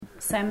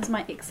same as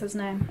my ex's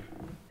name.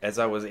 As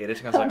I was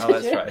editing, I was like, oh,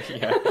 that's right.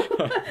 Yeah.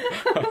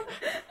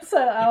 So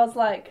I was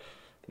like,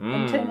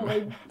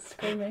 internally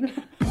screaming.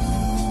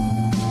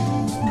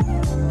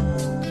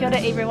 Kia ora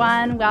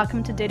everyone,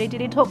 welcome to Dirty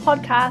Dirty Talk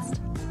podcast.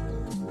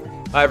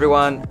 Hi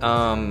everyone.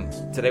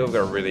 Today we've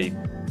got a really,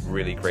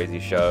 really crazy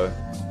show.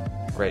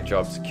 Great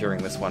job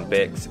securing this one,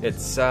 Bex.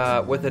 It's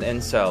with an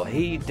incel.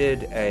 He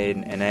did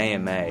an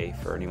AMA,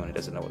 for anyone who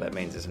doesn't know what that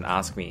means. It's an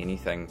Ask Me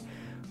Anything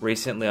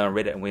recently on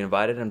Reddit, and we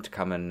invited him to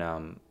come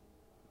and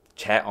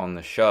chat on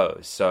the show.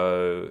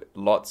 So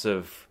lots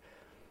of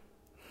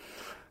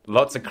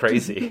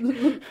crazy.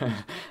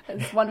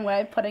 It's one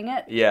way of putting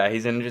it. Yeah,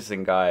 he's an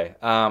interesting guy.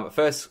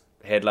 First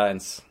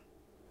headlines.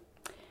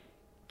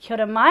 Kia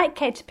ora Mike,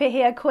 kei te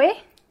pehea koe.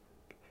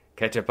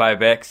 Kei te pai,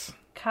 Bex.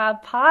 Ka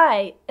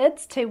pai.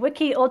 It's Te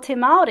Wiki o Te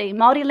Māori,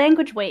 Māori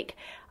Language Week.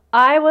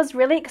 I was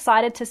really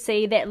excited to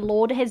see that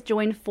Lorde has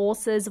joined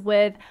forces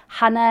with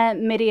Hana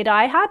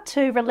Miriaraiha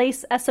to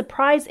release a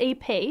surprise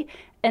EP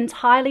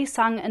entirely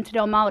sung in Te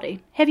Reo Māori.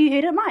 Have you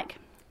heard it, Mike?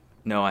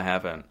 No, I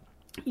haven't.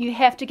 You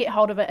have to get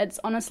hold of it. It's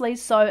honestly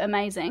so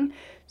amazing.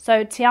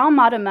 So Te Ao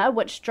Marama,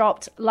 which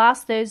dropped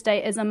last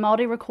Thursday, is a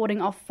Māori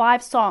recording of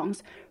 5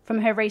 songs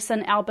from her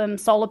recent album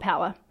Solar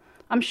Power.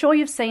 I'm sure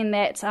you've seen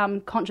that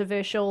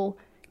controversial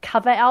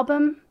cover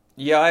album.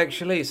 Yeah,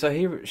 actually,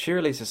 so she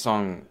released a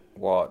song,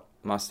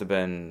 must have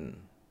been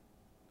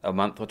a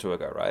month or two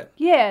ago, right?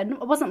 Yeah,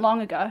 it wasn't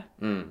long ago.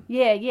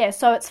 Yeah.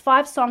 So it's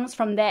 5 songs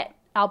from that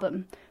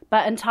album,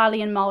 but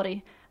entirely in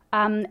Māori.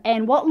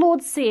 And what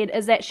Lorde said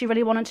is that she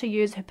really wanted to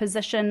use her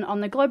position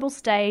on the global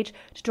stage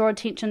to draw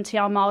attention to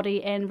our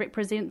Māori and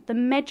represent the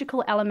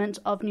magical element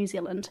of New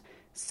Zealand.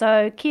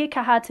 So kia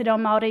kaha te reo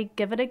Māori,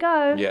 give it a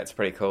go. Yeah, it's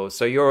pretty cool.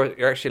 So you're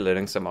actually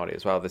learning some Māori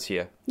as well this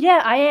year?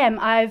 Yeah, I am.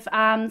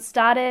 I've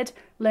started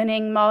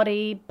learning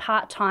Māori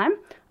part-time.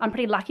 I'm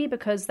pretty lucky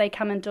because they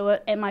come and do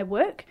it at my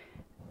work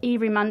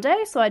every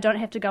Monday, so I don't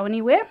have to go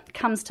anywhere. It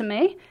comes to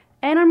me,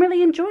 and I'm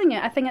really enjoying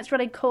it. I think it's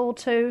really cool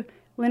to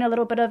learn a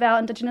little bit of our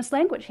Indigenous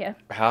language here.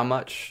 How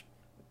much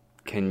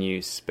can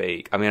you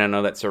speak? I mean, I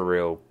know that's a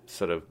real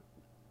sort of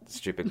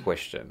stupid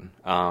question,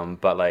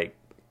 but like,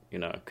 you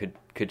know,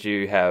 could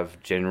you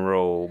have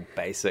general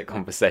basic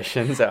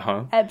conversations at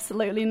home?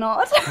 Absolutely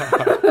not.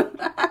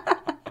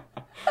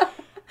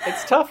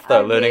 It's tough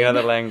though, learning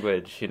another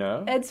language, you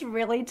know? It's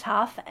really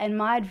tough, and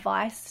my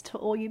advice to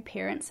all you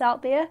parents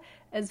out there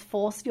is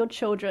force your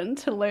children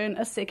to learn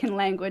a second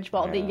language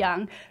while they're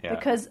young,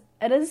 because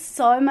it is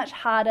so much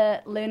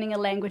harder learning a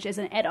language as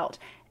an adult.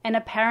 And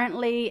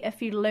apparently,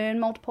 if you learn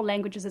multiple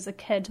languages as a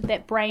kid,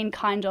 that brain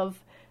kind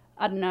of,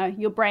 I don't know,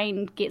 your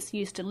brain gets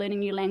used to learning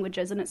new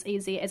languages and it's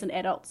easier as an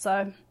adult.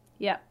 So,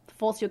 yeah,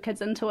 force your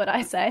kids into it,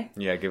 I say.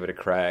 Yeah, give it a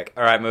crack.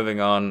 All right,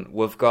 moving on.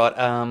 We've got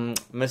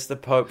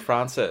Mr. Pope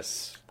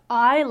Francis.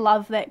 I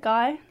love that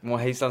guy. Well,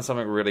 he's done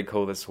something really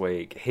cool this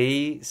week.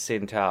 He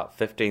sent out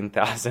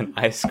 15,000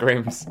 ice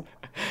creams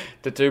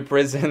to 2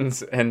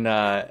 prisons in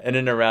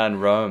and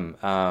around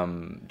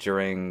Rome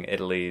during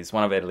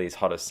one of Italy's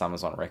hottest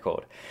summers on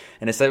record.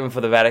 In a statement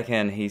for the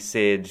Vatican, he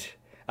said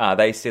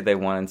they said they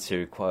wanted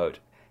to, quote,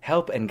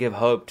 help and give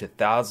hope to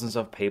thousands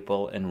of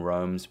people in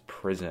Rome's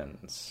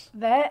prisons.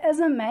 That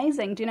is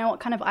amazing. Do you know what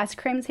kind of ice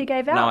creams he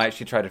gave out? No, I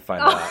actually tried to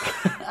find out.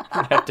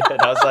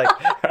 I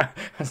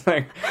was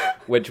like,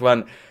 which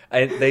one?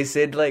 They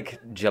said like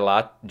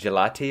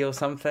gelati or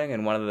something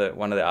in one of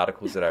the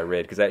articles that I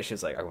read, because actually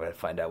it's like I'm going to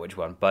find out which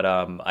one, but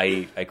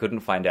I couldn't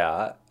find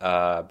out.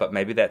 But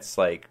maybe that's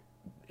like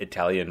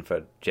Italian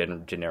for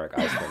generic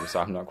ice cream,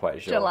 so I'm not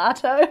quite sure.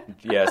 Gelato.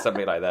 Yeah,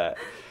 something like that.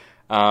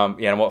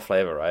 And what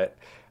flavor, right?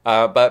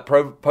 But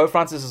Pope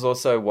Francis has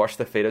also washed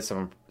the feet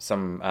of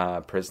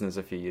some prisoners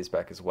a few years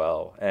back as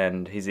well,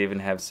 and he's even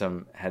had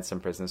some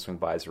prisoners swing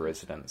by his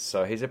residence.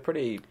 So he's a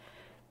pretty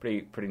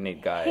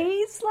neat guy.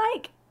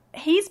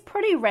 He's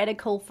pretty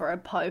radical for a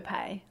pope,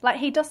 eh? Like,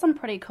 he does some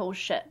pretty cool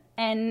shit,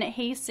 and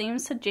he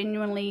seems to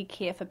genuinely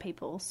care for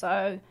people.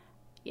 So,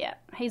 yeah,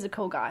 he's a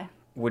cool guy.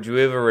 Would you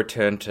ever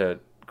return to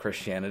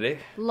Christianity?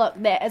 Look,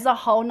 that is a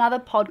whole nother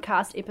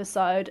podcast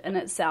episode in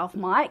itself,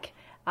 Mike.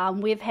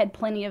 We've had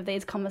plenty of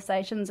these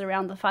conversations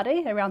around the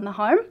whare, around the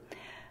home.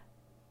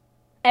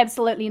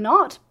 Absolutely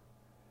not.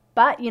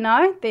 But, you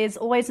know, there's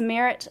always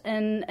merit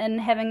in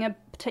having a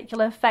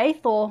particular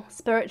faith or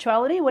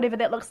spirituality, whatever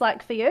that looks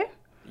like for you.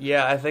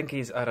 Yeah, I think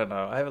I don't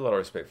know, I have a lot of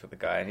respect for the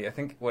guy. And I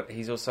think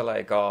he's also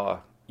like,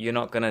 you're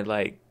not going to,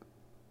 like,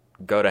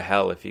 go to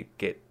hell if you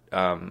get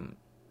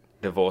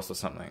divorced or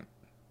something.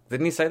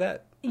 Didn't he say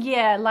that?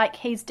 Yeah, like,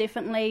 he's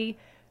definitely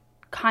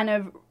kind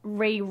of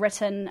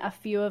rewritten a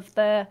few of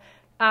the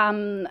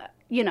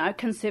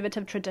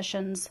conservative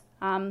traditions.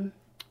 And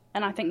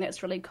I think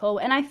that's really cool.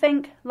 And I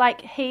think,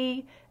 like,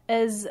 he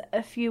is,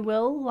 if you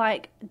will,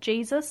 like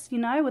Jesus, you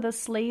know, with his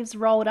sleeves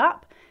rolled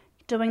up,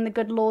 doing the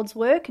good Lord's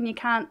work, and you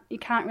can't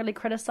really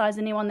criticize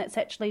anyone that's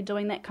actually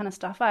doing that kind of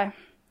stuff, eh?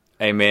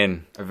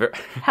 Amen.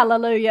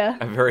 Hallelujah.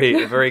 A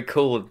very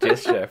cool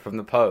gesture from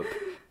the Pope.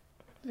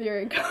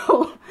 Very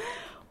cool.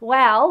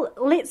 Well,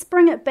 let's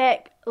bring it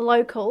back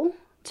local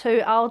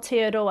to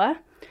Aotearoa.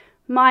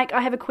 Mike,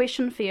 I have a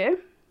question for you.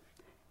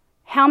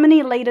 How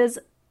many litres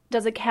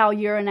does a cow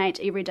urinate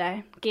every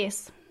day?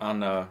 Guess. Oh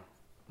no,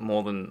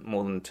 more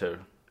than 2,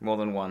 more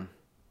than 1,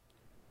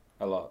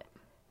 a lot.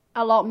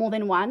 A lot more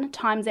than 1.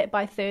 Times that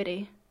by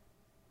 30.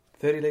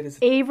 30 litres.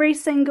 Every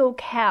single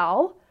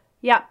cow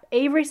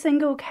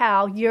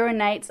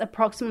urinates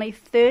approximately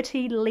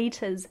 30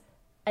 litres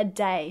a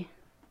day.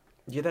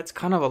 Yeah, that's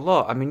kind of a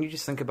lot. I mean, you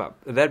just think about,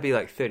 that'd be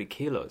like 30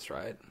 kilos,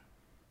 right?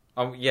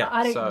 Oh,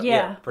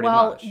 yeah. Pretty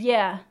much.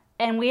 Yeah.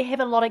 And we have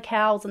a lot of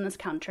cows in this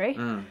country.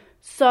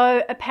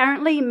 So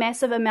apparently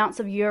massive amounts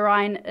of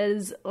urine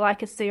is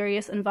like a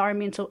serious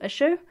environmental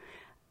issue.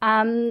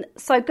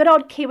 So good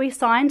old Kiwi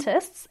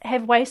scientists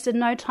have wasted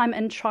no time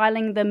in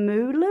trialling the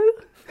Mooloo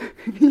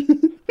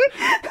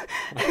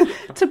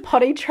to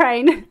potty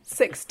train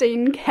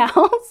 16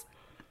 cows.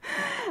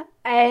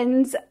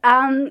 And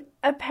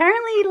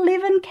apparently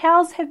 11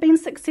 cows have been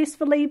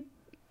successfully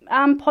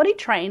potty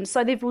trained.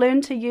 So they've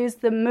learned to use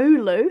the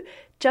Mooloo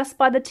just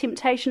by the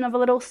temptation of a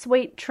little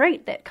sweet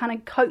treat that kind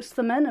of coaxed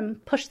them in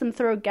and pushed them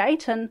through a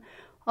gate, and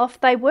off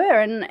they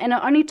were. And it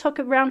only took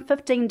around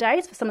 15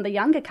 days for some of the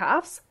younger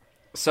calves.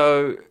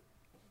 So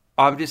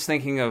I'm just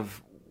thinking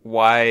of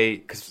why,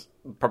 because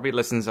probably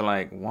listeners are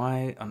like,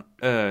 why on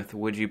earth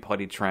would you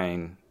potty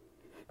train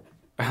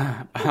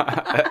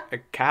a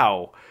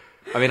cow?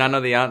 I mean, I know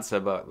the answer,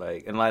 but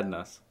like, enlighten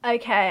us.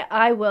 Okay,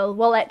 I will.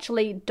 Well,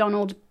 actually,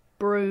 Donald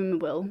Broom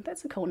will.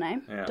 That's a cool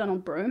name. Yeah.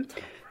 Donald Broom.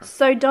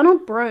 So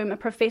Donald Broom, a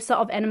professor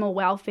of animal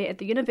welfare at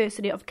the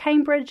University of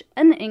Cambridge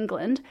in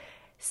England,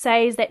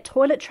 says that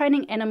toilet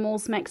training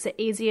animals makes it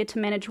easier to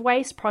manage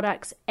waste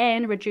products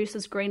and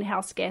reduces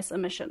greenhouse gas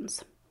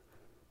emissions.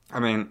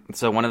 I mean,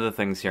 so one of the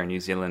things here in New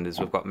Zealand is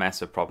we've got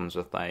massive problems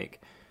with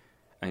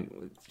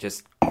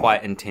just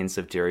quite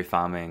intensive dairy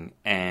farming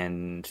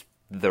and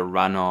the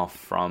runoff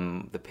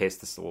from the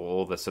pesticides,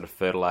 all the sort of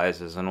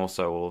fertilizers, and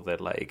also all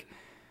the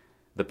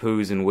the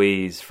poos and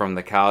wees from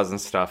the cows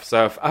and stuff.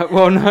 So,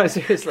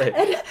 seriously.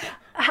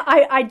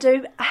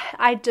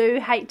 I do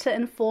hate to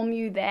inform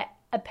you that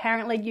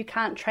apparently you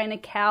can't train a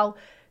cow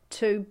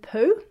to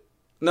poo.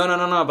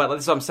 No. But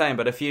that's what I'm saying.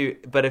 But if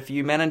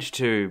you manage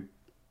to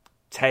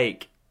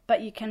take,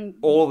 but you can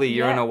all the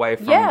urine away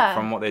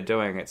from what they're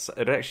doing, it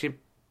actually.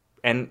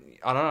 And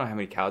I don't know how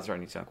many cows are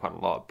in New Zealand, quite a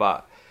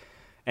lot,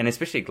 and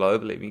especially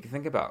globally, when you can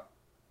think about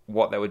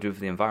what that would do for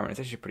the environment, it's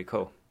actually pretty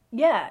cool.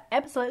 Yeah,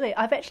 absolutely.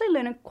 I've actually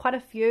learned quite a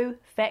few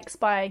facts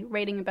by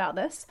reading about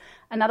this.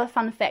 Another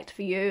fun fact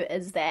for you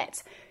is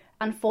that,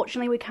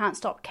 unfortunately, we can't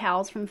stop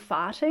cows from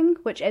farting,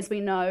 which, as we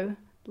know,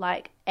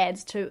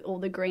 adds to all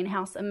the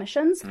greenhouse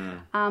emissions.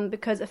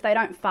 Because if they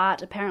don't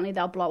fart, apparently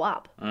they'll blow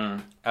up.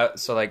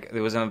 So,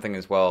 there was another thing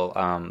as well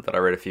that I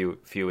read a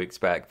few weeks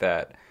back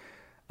that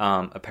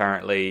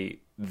apparently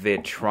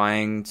they're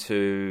trying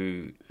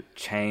to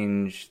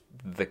change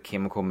the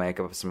chemical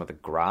makeup of some of the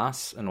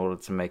grass in order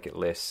to make it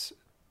less.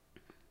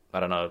 I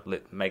don't know,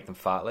 make them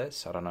fart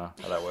less. I don't know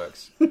how that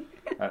works.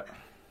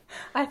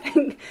 I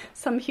think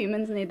some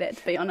humans need that,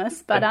 to be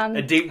honest. But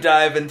a deep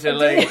dive into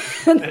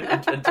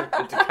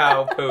into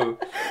cow poo.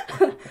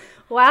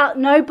 Wow,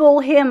 no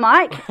bull here,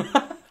 Mike.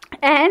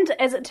 And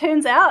as it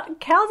turns out,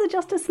 cows are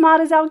just as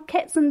smart as our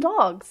cats and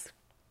dogs.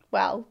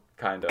 Well,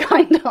 kind of.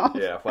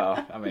 Yeah.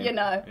 Well, I mean,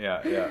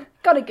 Yeah.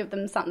 Got to give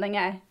them something,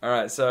 eh? All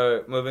right.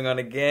 So moving on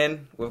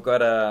again, we've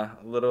got a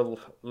little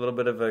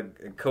bit of a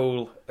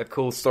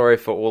cool story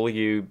for all of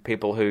you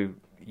people who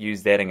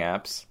use dating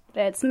apps.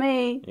 That's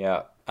me.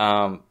 Yeah.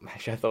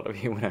 Actually, I thought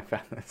of you when I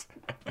found this.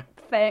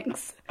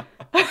 Thanks.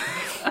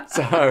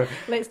 So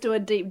let's do a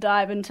deep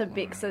dive into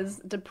Bex's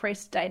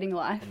depressed dating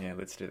life. Yeah,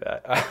 let's do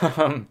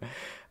that.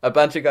 A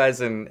bunch of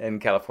guys in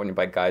California,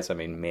 by guys I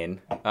mean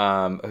men,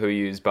 who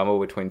used Bumble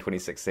between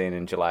 2016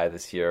 and July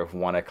this year have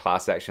won a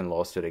class action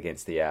lawsuit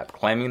against the app,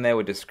 claiming they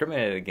were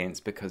discriminated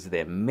against because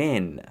they're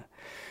men.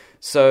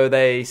 So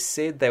they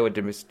said they were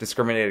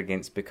discriminated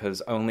against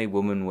because only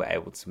women were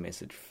able to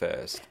message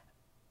first.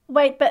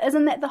 Wait, but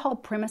isn't that the whole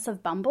premise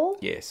of Bumble?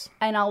 Yes.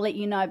 And I'll let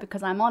you know,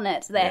 because I'm on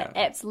it, that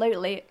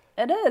absolutely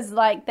it is.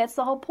 That's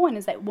the whole point,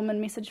 is that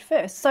women message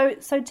first. So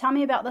tell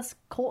me about this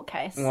court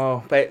case.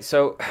 Well,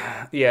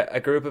 a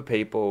group of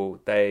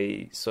people,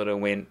 they sort of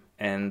went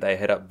and they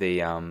hit up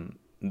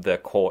the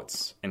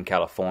courts in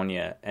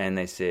California, and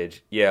they said,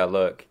 yeah,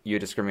 look, you're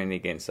discriminating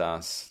against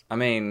us. I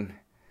mean,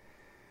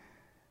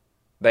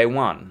 they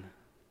won.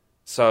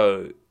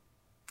 So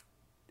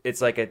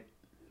it's like a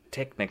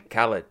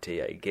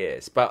technicality, I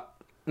guess. But,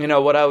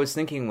 what I was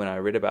thinking when I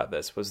read about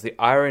this was the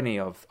irony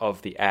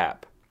of the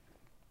app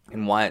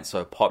and why it's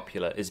so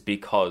popular is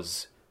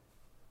because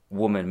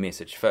women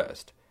message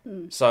first.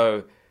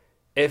 So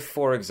if,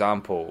 for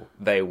example,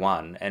 they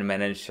won and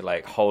managed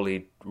to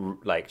wholly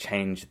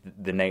change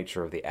the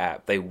nature of the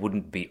app, they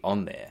wouldn't be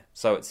on there.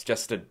 So it's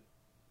just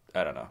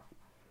I don't know.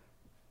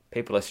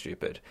 People are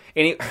stupid.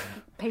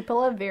 People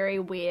are very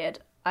weird.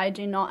 I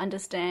do not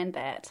understand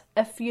that.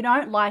 If you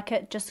don't like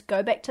it, just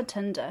go back to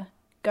Tinder.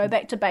 Go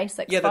back to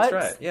basics, folks. That's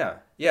right.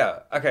 Yeah.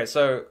 Okay,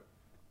 so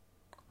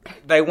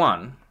they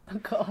won. Oh,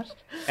 God.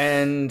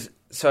 And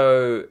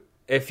so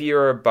if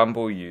you're a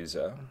Bumble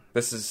user,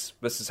 this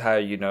is how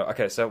you know.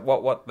 Okay, so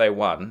what they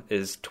won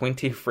is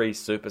 20 free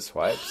super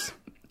swipes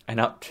and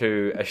up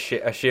to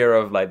a share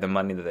of like the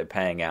money that they're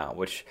paying out,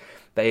 which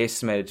they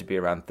estimated to be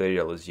around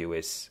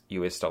 $30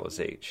 US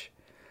dollars each.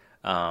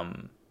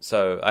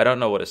 So I don't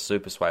know what a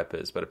super swipe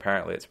is, but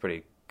apparently it's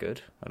pretty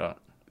good.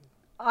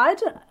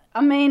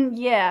 I mean,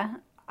 yeah.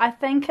 I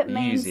think it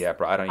means... You use the app,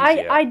 right? I don't use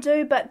the app. I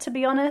do, but to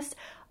be honest,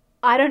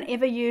 I don't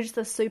ever use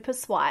the super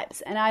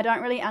swipes, and I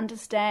don't really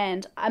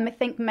understand. I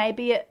think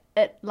maybe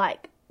it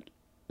like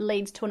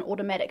leads to an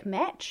automatic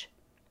match.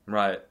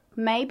 Right.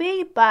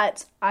 Maybe,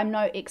 but I'm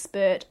no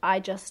expert. I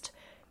just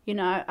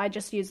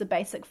use the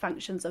basic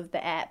functions of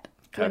the app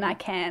when I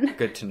can.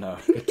 Good to know.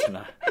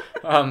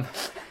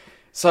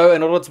 So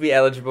in order to be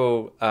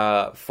eligible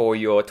for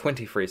your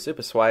 20 free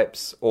super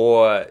swipes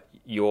or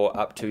your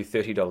up to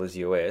 $30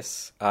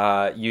 US,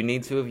 you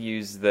need to have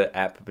used the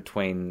app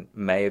between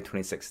May of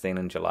 2016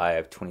 and July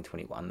of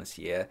 2021 this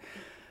year.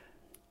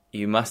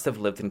 You must have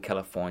lived in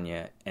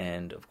California,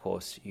 and of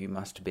course, you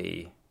must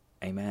be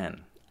a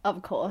man.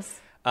 Of course.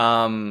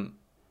 And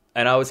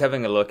I was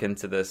having a look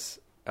into this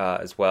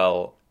as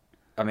well.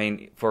 I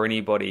mean, for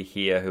anybody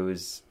here who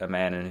is a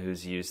man and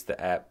who's used the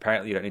app,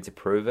 apparently you don't need to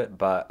prove it,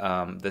 but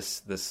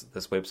this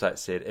website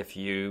said if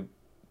you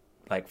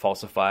like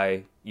falsify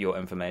your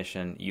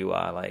information, you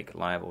are like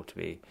liable to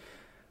be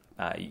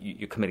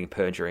you're committing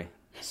perjury.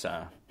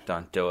 So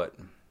don't do it.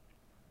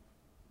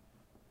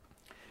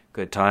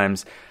 Good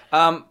times.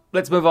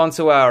 Let's move on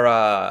to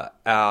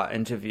our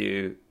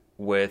interview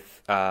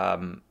with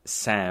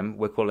Sam.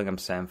 We're calling him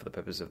Sam for the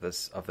purpose of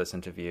this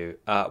interview.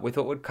 We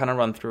thought we'd kind of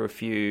run through a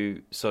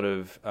few sort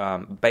of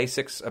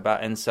basics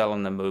about incel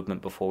and the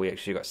movement before we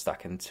actually got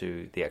stuck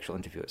into the actual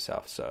interview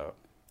itself. So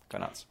go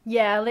nuts.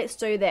 Yeah, let's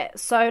do that.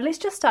 So let's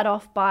just start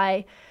off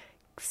by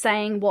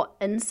saying what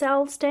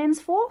incel stands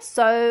for.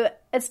 So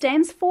it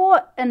stands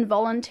for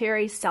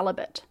involuntary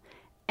celibate.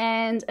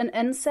 And an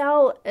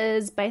incel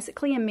is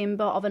basically a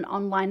member of an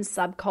online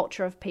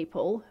subculture of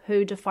people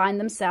who define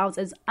themselves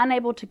as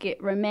unable to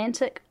get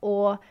romantic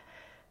or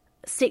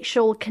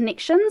sexual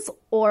connections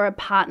or a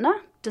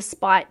partner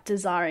despite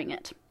desiring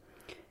it.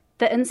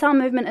 The incel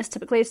movement is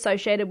typically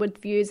associated with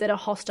views that are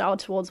hostile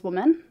towards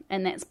women,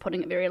 and that's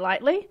putting it very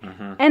lightly,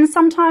 and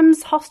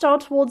sometimes hostile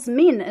towards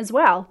men as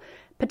well,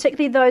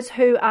 particularly those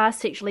who are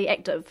sexually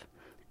active.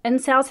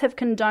 Incels have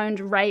condoned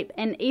rape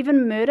and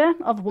even murder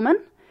of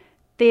women.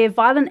 Their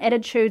violent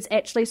attitudes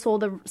actually saw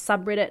the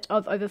subreddit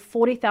of over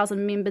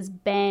 40,000 members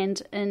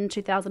banned in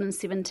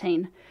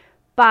 2017.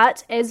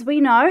 But as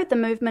we know, the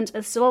movement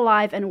is still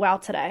alive and well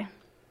today.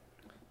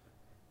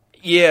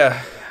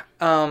 Yeah.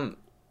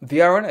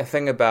 The ironic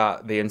thing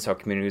about the incel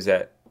community is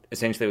that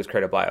essentially it was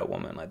created by a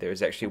woman. Like there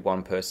is actually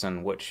one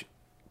person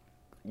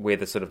where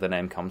the sort of the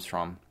name comes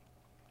from.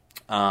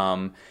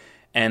 And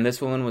this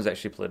woman was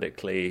actually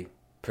politically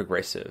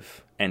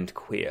progressive and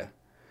queer.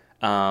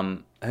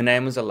 Her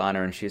name was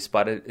Alana, and she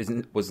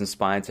was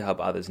inspired to help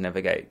others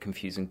navigate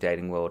confusing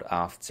dating world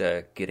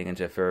after getting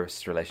into her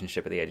first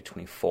relationship at the age of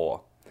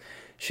 24.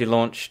 She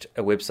launched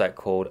a website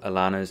called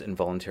Alana's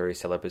Involuntary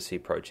Celibacy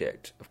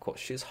Project. Of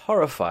course, she's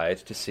horrified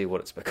to see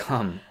what it's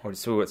become, or to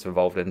see what it's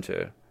evolved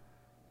into.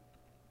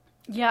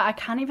 Yeah, I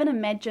can't even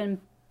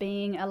imagine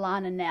being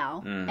Alana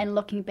now and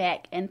looking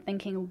back and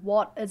thinking,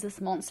 what is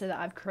this monster that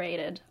I've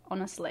created,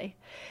 honestly?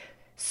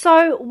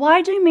 So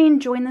why do men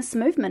join this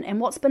movement,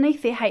 and what's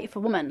beneath their hate for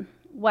women?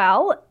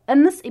 Well,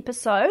 in this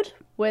episode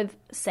with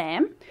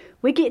Sam,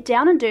 we get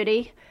down and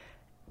dirty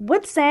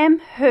with Sam,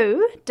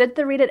 who did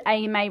the Reddit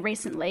AMA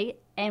recently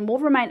and will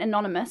remain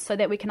anonymous so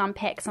that we can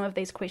unpack some of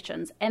these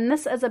questions. And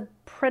this is a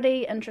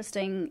pretty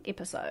interesting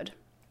episode.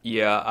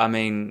 Yeah, I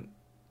mean,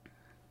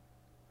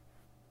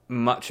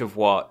 much of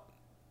what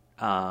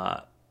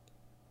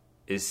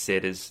is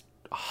said is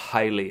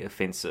highly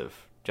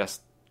offensive.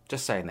 Just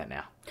saying that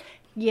now.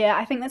 Yeah,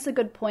 I think that's a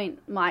good point,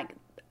 Mike.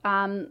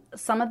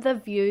 Some of the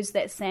views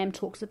that Sam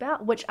talks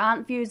about, which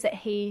aren't views that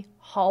he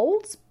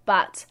holds,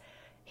 but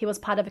he was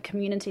part of a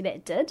community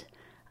that did,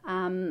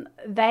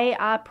 they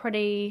are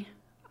pretty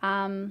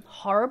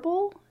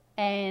horrible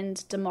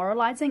and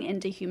demoralizing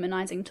and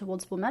dehumanizing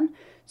towards women.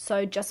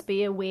 So just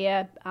be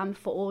aware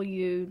for all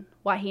you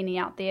wahine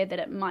out there that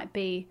it might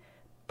be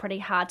pretty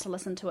hard to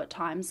listen to at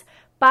times.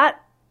 But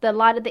the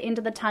light at the end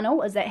of the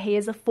tunnel is that he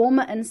is a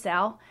former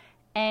incel,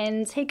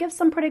 and he gives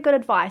some pretty good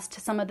advice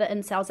to some of the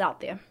incels out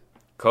there.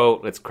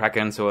 Cool, let's crack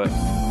into it.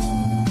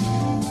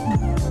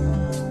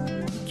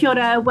 Kia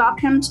ora,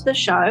 welcome to the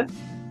show.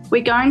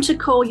 We're going to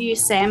call you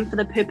Sam for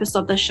the purpose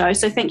of the show.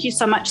 So thank you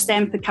so much,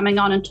 Sam, for coming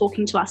on and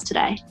talking to us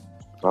today.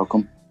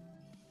 Welcome.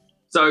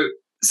 So,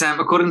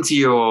 Sam, according to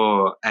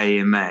your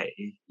AMA,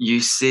 you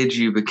said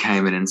you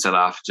became an incel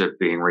after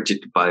being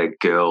rejected by a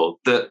girl.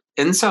 The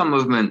incel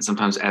movement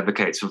sometimes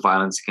advocates for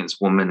violence against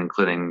women,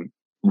 including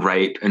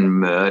rape and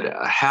murder.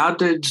 How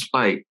did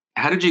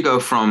you go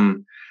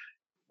from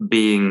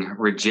being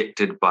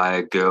rejected by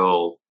a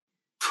girl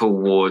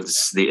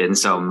towards the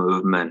incel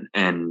movement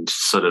and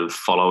sort of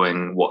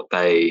following what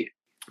they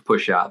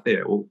push out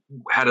there? Well,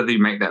 how did you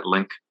make that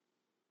link?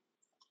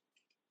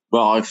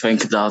 Well, I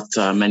think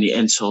that many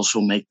incels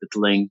will make that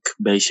link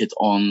based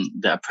on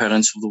the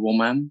appearance of the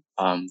woman.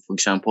 For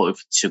example,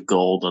 if it's a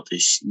girl that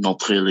is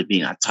not really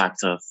being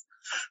attractive,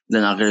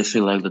 then I really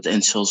feel like that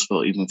incels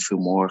will even feel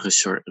more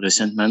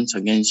resentment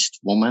against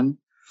women.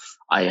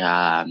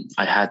 I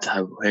had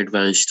heard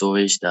various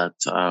stories that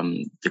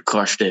the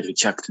crush they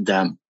rejected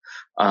them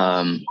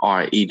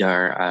are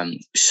either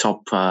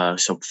sub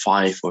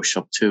 5 or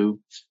sub 2.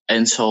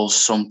 Incels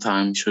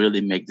sometimes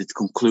really make the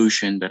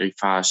conclusion very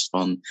fast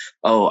on,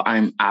 oh,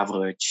 I'm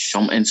average.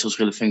 Some incels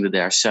really think that they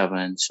are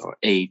 7s or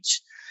 8s.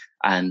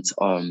 And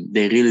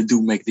they really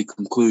do make the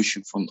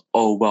conclusion from,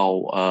 oh,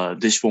 well,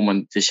 this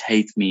woman just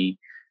hate me.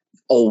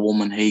 All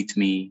women hate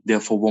me.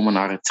 Therefore, women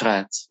are a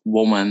threat.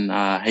 Women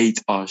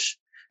hate us.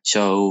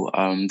 So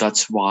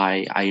that's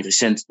why I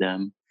resent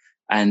them.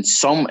 And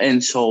some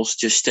incels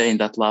just stay in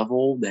that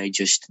level. They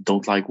just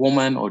don't like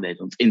women or they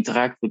don't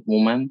interact with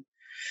women.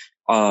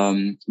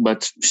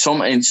 But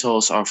some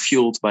incels are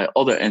fueled by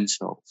other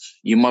incels.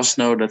 You must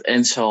know that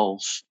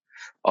incels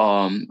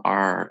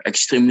are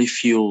extremely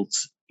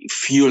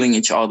fueling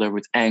each other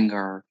with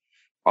anger.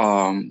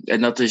 And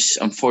that is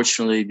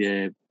unfortunately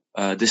the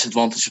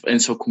disadvantage of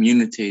incel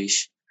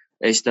communities,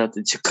 is that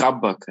it's a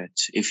crap bucket.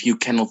 If you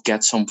cannot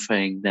get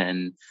something,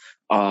 then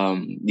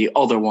the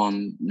other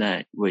one,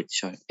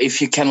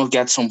 if you cannot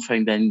get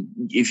something, then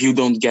if you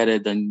don't get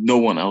it, then no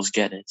one else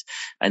get it,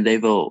 and they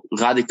will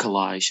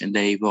radicalize and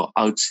they will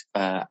out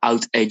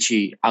edge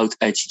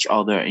each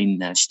other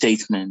in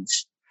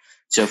statements.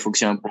 So, for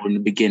example, in the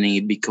beginning,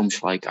 it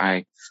becomes like,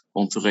 I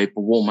want to rape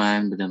a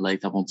woman, but then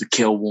later I want to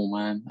kill a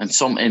woman, and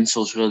some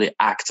incels really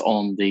act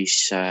on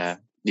these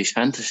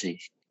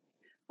fantasies.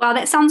 Wow,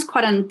 that sounds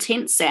quite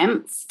intense,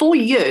 Sam. For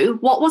you,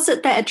 what was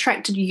it that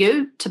attracted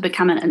you to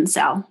become an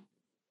incel?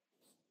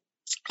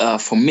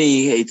 For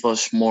me, it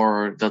was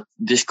more that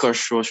this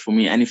crush was for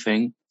me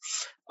anything.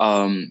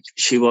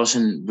 She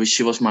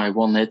was my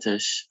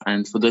one-nitters,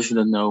 and for those who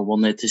don't know,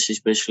 one-nitters is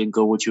basically a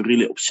girl what you're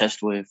really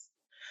obsessed with.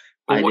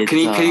 What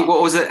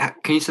was it?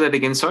 Can you say that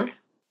again? Sorry.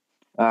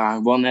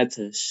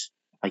 One-nitters.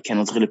 I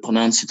cannot really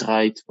pronounce it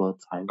right, but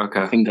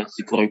I think that's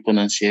the correct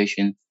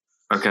pronunciation.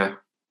 Okay.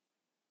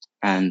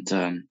 And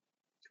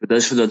for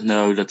those who don't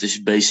know, that is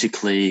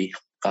basically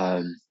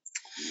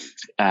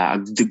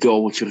the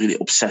girl that you're really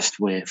obsessed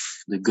with,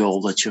 the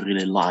girl that you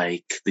really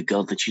like, the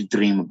girl that you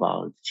dream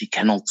about,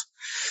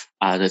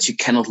 that you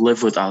cannot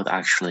live without,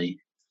 actually.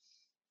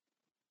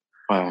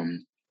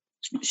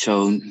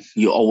 So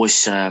you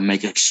always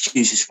make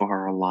excuses for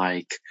her,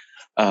 like,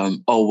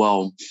 oh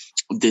well,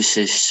 this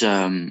is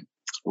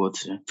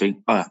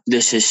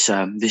this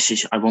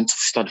is I want to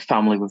start a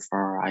family with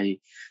her. I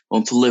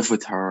want to live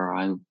with her.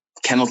 I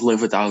cannot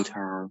live without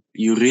her.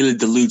 You really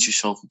delude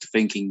yourself into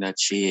thinking that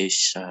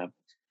she's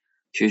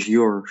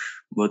yours.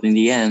 But in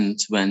the end,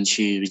 when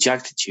she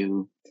rejected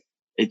you,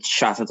 it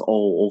shattered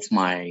all of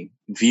my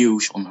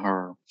views on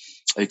her.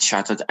 It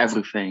shattered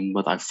everything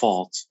that I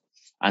thought.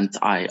 And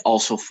I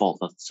also thought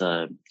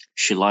that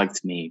she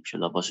liked me, so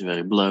that was a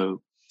very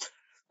blow.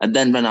 And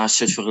then when I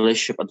searched for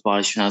relationship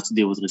advice on how to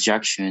deal with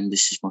rejection,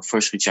 this is my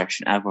first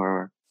rejection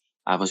ever.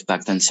 I was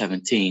back then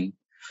 17.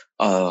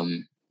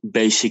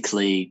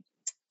 Basically,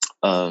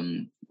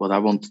 what I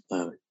want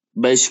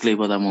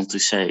to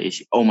say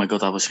is, oh my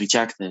God, I was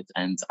rejected,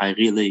 and I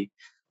really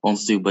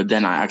wanted to, but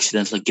then I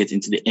accidentally get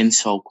into the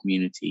incel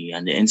community,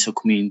 and the incel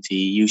community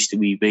used to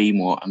be way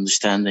more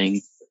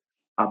understanding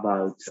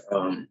about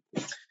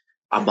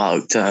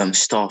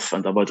stuff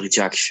and about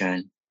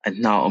rejection. And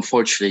now,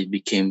 unfortunately, it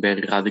became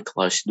very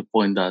radicalized to the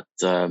point that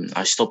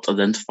I stopped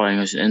identifying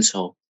as an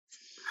incel.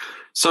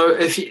 So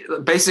if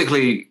you,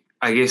 basically,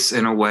 I guess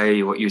in a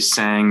way, what you're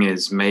saying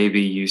is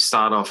maybe you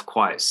start off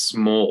quite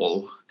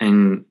small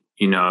and,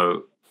 you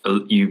know,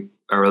 you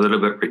are a little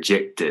bit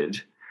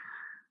rejected,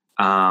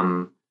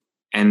 and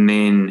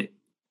then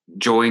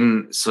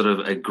join sort of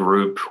a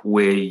group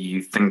where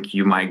you think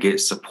you might get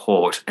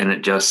support, and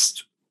it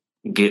just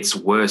gets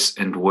worse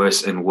and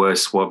worse and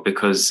worse. What?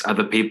 Because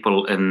other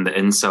people in the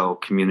incel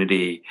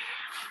community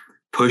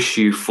push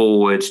you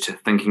forward to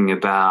thinking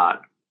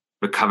about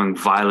becoming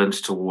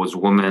violent towards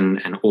women,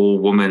 and all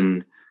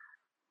women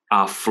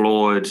are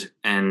flawed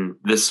and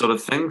this sort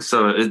of thing.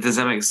 So does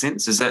that make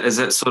sense? Is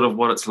that sort of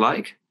what it's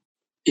like?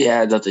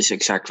 Yeah, that is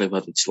exactly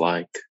what it's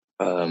like.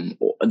 The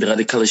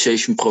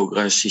radicalization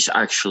progress is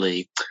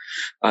actually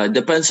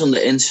depends on the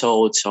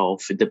incel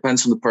itself. It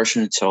depends on the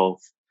person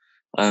itself.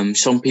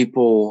 Some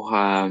people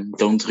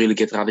don't really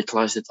get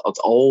radicalized at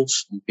all.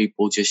 Some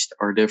people just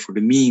are there for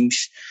the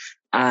memes,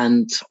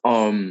 and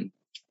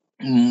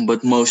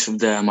but most of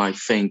them, I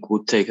think,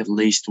 would take at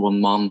least 1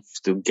 month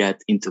to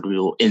get into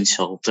real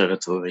incel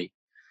territory.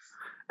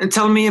 And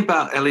tell me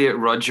about Elliot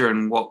Rodger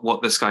and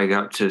what this guy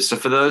got up to. So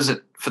for those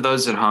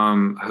at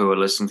home who are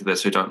listening to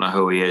this who don't know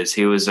who he is,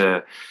 he was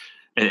an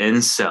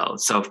incel,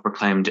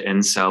 self-proclaimed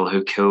incel,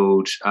 who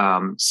killed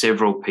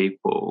several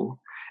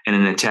people in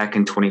an attack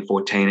in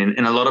 2014.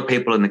 And a lot of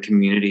people in the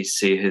community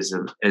see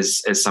him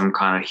as some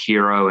kind of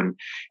hero, and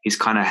he's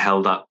kind of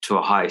held up to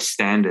a high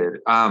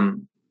standard.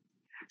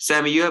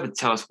 Sam, are you able to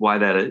tell us why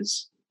that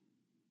is?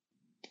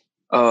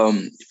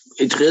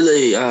 It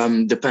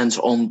really depends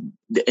on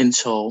the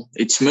incel.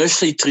 It's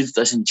mostly treated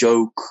as a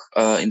joke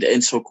in the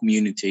incel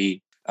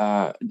community.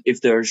 If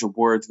there's a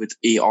word with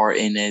ER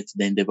in it,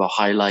 then they will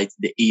highlight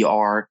the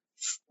ER.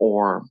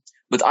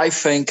 But I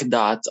think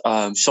that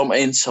some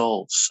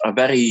incels, a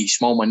very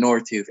small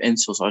minority of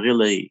incels, are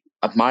really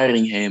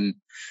admiring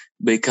him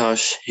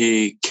because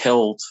he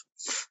killed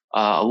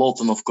a lot,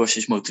 and of course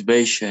his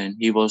motivation.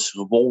 He was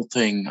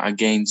revolting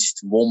against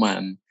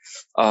women.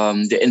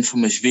 The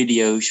infamous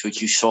videos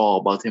which you saw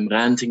about him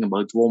ranting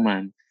about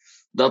women,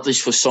 that is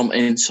for some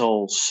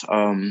incels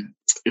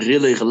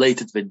really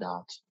related with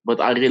that. But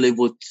I really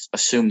would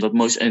assume that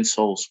most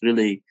incels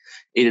really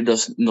either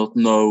does not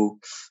know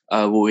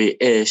who he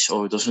is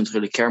or doesn't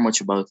really care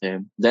much about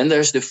him. Then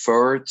there's the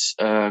third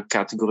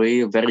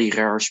category, a very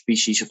rare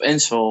species of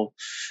incel,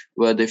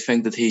 where they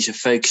think that he's a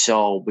fake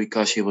cell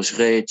because he was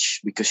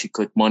rich, because he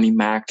could money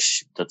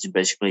max, that's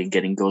basically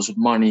getting girls with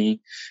money.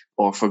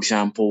 Or, for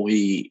example,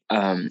 he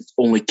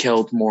only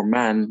killed more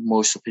men.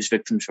 Most of his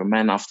victims were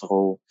men, after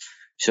all.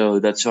 So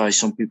that's why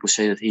some people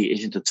say that he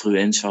isn't a true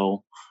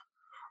incel.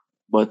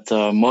 But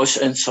most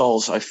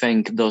incels, I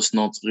think, does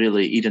not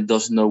really either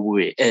doesn't know who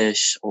he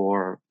is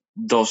or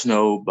does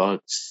know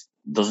but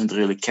doesn't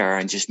really care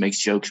and just makes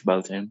jokes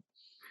about him.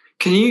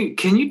 Can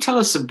you tell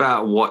us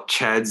about what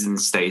Chads and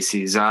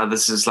Stacys are?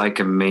 This is like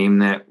a meme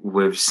that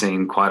we've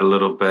seen quite a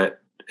little bit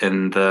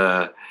in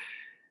the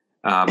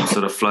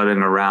sort of floating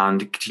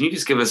around. Can you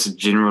just give us a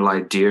general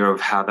idea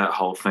of how that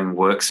whole thing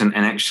works and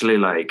actually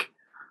like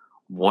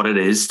what it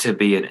is to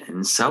be an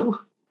incel?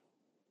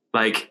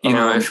 Like, you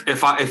know,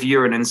 if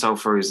you're an incel,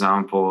 for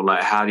example,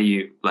 like how do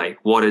you, like,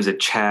 what is a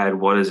Chad?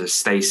 What is a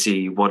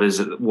Stacey? What is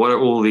it? What are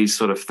all these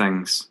sort of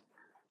things?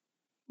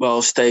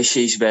 Well,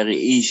 Stacey is very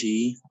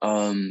easy.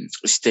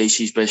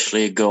 Stacey is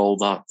basically a girl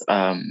that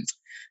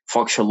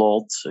fucks a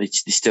lot.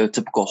 It's the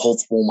stereotypical hot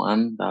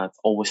woman that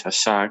always has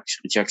sex,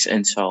 rejects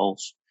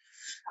incels.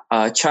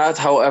 Chad,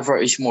 however,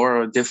 is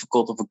more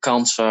difficult of a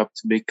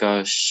concept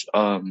because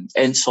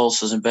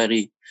incels is a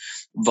very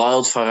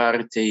wild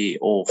variety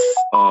of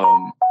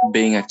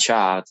being a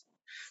Chad.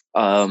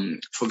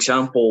 For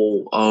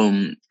example,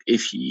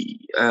 if you,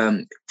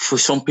 for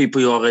some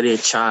people you're already a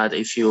Chad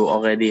if you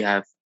already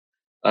have.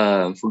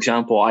 For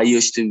example, I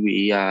used to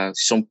be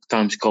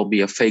sometimes called be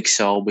a fake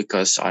cell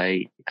because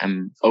I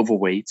am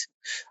overweight,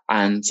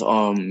 and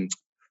then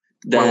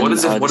well,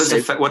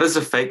 what is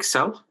a fake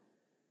cell?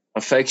 A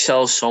fake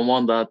cell is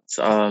someone that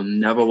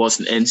never was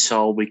an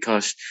incel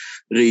because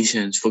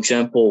reasons. For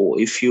example,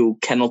 if you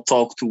cannot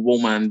talk to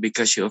women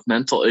because you have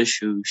mental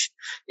issues,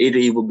 either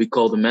you will be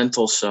called a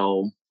mental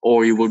cell,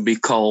 or you would be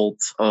called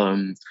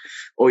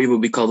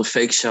a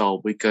fake cell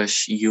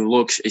because your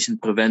looks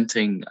isn't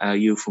preventing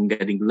you from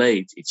getting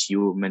laid. It's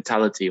your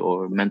mentality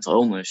or mental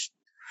illness.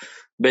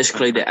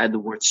 Basically, they add the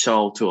word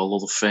cell to a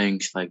lot of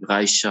things like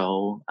rice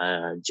cell,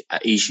 an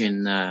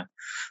Asian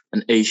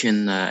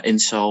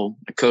incel.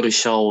 A curry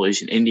cell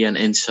is an Indian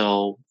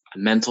incel. A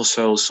mental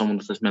cell is someone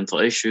that has mental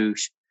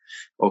issues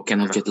or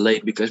cannot get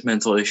laid because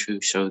mental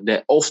issues. So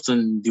they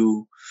often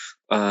do.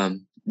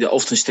 They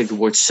often stick the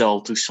word cell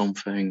to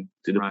something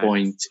to the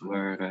point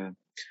where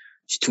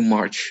it's too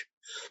much.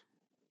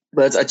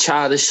 But a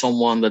Chad is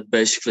someone that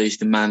basically is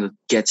the man that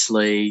gets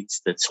laid,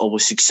 that's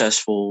always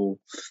successful,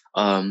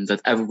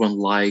 that everyone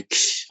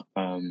likes,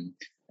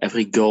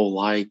 every girl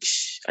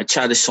likes. A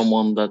Chad is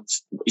someone that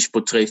is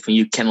portrayed when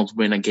you cannot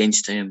win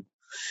against him.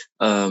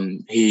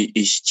 He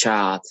is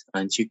Chad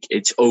and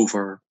it's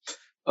over.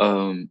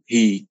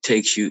 He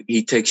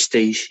takes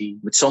Stacey,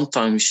 but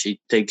sometimes he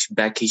takes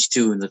Becky's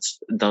too, and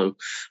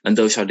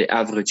those are the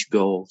average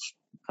girls.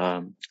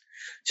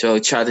 So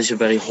Chad is a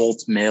very hot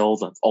male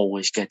that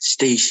always gets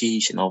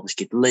Stacey's and always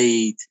get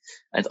laid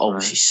and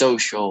always is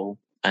social,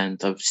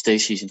 and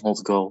Stacey's a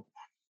hot girl.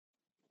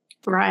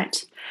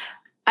 Right.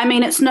 I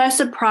mean, it's no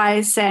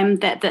surprise, Sam,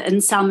 that the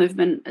incel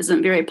movement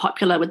isn't very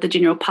popular with the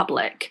general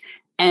public.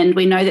 And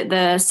we know that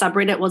the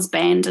subreddit was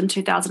banned in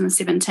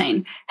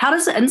 2017. How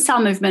does the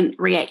incel movement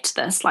react to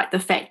this? Like the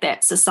fact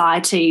that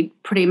society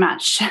pretty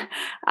much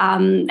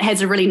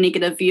has a really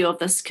negative view of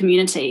this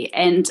community.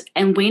 And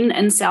when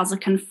incels are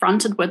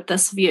confronted with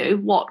this view,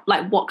 what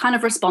kind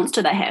of response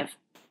do they have?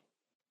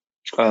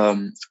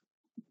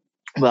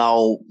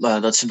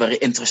 That's a very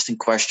interesting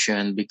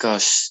question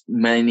because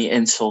many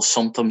incels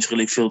sometimes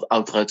really feel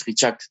outright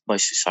rejected by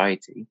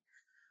society.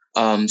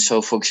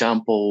 So, for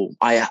example,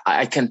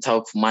 I can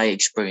talk from my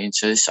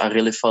experiences. I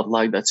really felt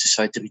like that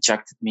society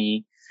rejected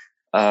me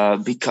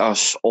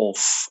because of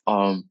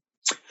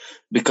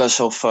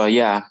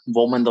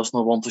woman does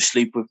not want to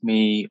sleep with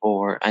me,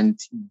 and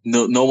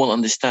no one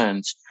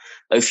understands.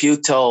 If you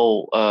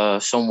tell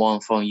someone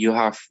from you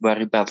have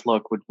very bad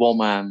luck with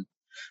woman,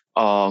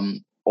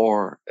 then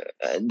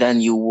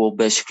you will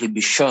basically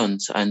be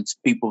shunned, and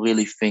people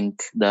really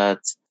think that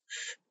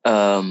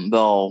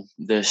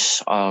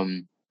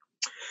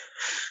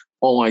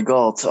oh my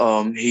God,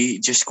 he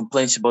just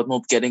complains about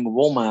not getting a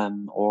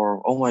woman,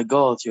 or oh my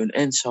God, you're an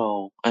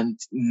incel. And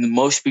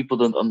most people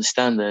don't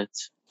understand it.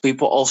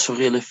 People also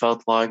really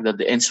felt like that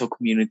the incel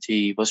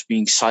community was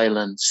being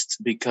silenced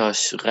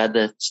because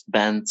Reddit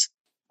banned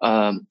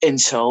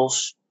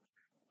incels.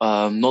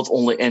 Not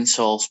only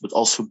incels, but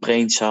also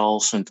brain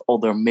cells and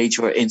other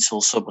major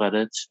incel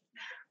subreddits.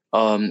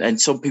 And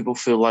some people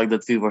feel like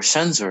that we were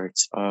censored.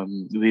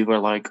 We were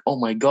like, oh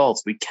my God,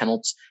 we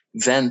cannot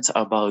vent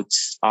about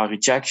our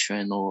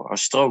rejection or our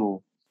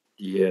struggle.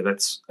 Yeah,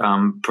 that's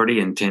pretty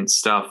intense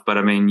stuff. But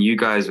I mean, you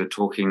guys were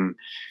talking,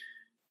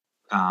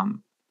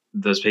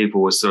 those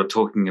people were sort of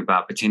talking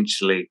about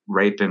potentially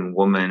raping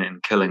women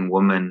and killing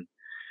women.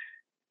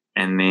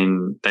 And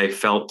then they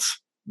felt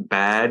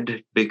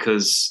bad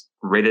because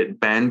Reddit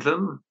banned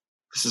them.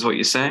 This is what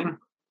you're saying?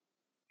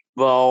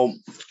 Well,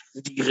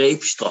 the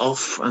rape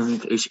stuff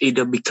and is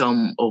either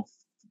become of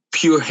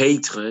pure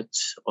hatred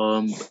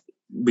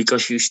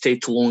because you stay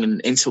too long in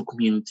the incel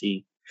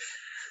community.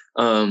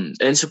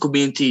 Incel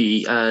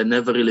community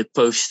never really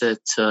posted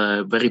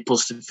very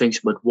positive things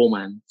about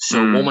women. So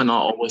women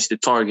are always the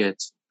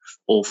target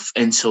of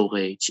incel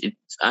rage.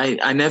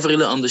 I never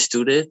really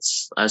understood it.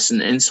 As an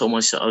incel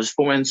myself, I was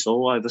for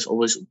incel, I was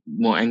always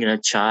more angry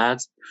at Chad.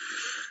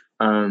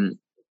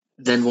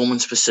 Than women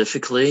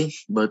specifically,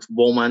 but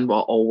women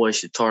were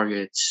always the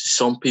target.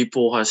 Some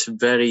people has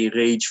very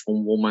rage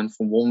from women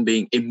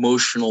being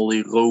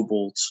emotionally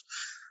robots,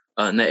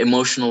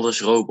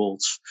 emotionless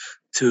robots,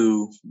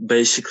 to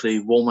basically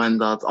women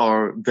that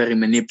are very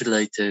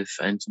manipulative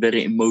and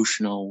very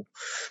emotional.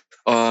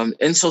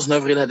 Incels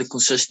never really had a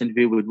consistent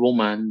view with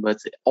women, but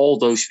all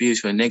those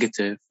views were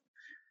negative.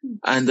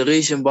 And the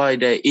reason why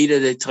they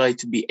try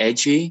to be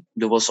edgy.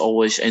 There was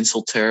always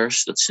Incel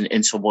Tears. That's an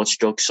Incel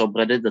Watchdog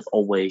subreddit that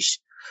always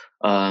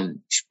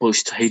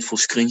post hateful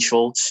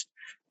screenshots.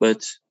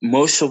 But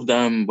most of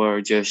them were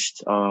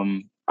just,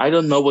 I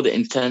don't know what the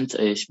intent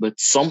is, but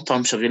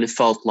sometimes I really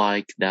felt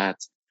like that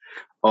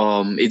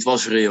it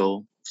was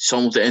real.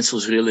 Some of the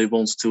incels really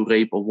want to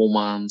rape a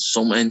woman.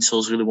 Some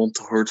incels really want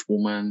to hurt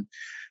women.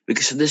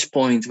 Because at this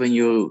point, when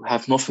you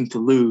have nothing to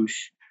lose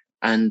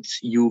and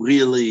you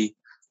really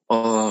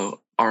are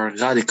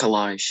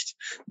radicalized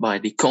by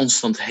the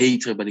constant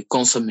hatred, by the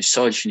constant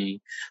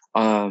misogyny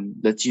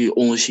that you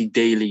only see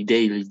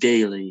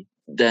daily,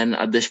 then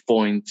at this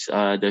point,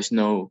 there's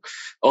no,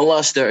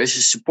 unless there is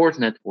a support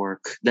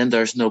network, then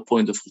there's no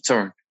point of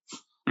return.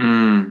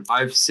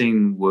 I've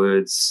seen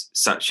words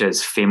such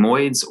as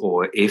femoids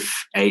or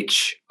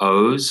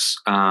FHOs,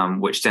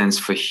 which stands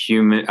for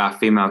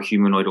female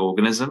humanoid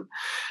organism.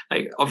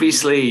 Like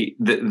obviously,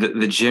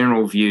 the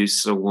general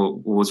views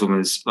towards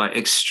women is like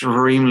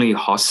extremely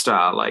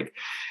hostile. Like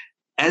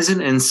as an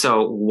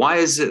incel, why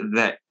is it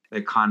that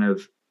they kind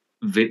of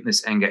vent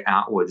this anger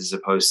outwards as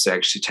opposed to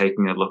actually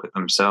taking a look at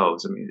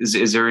themselves? I mean,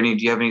 is there any?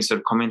 Do you have any sort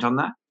of comment on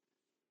that?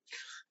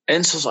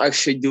 Incels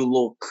actually do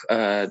look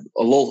at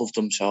a lot of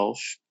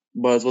themselves.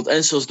 But what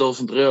incels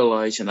doesn't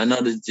realize, and I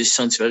know that this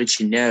sounds very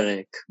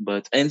generic,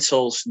 but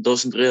incels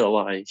doesn't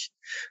realize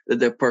that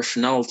their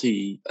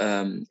personality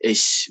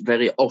is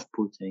very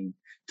off-putting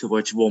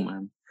towards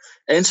women.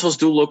 Incels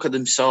do look at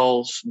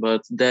themselves,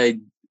 but they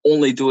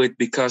only do it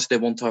because they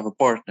want to have a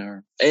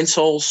partner.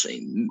 Incels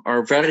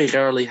are very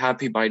rarely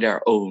happy by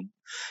their own.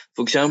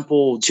 For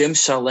example, gym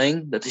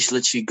selling, that is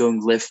literally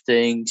going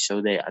lifting,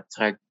 so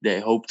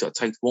they hope to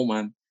attract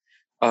women.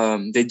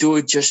 They do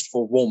it just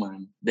for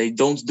women. They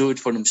don't do it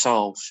for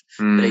themselves.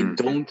 They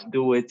don't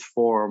do it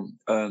for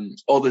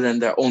other than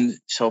their own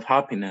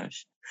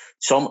self-happiness.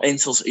 Some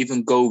incels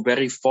even go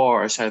very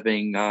far as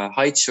having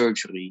height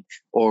surgery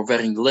or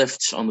wearing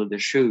lifts under their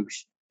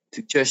shoes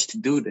to just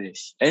do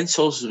this.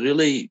 Incels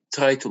really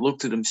try to look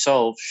to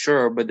themselves,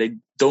 sure, but they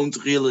don't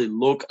really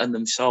look at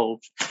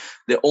themselves.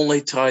 They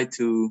only try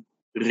to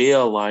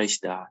realize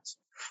that.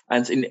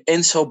 And in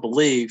incel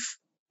belief,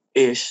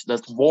 is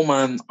that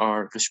women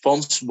are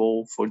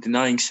responsible for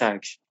denying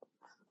sex.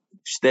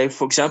 They,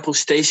 for example,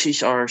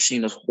 Stacy's are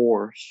seen as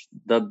whores,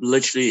 that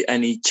literally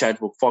any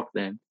chat will fuck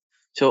them.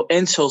 So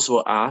incels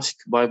will ask,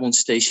 why won't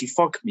Stacy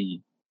fuck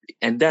me?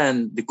 And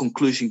then the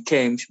conclusion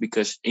came,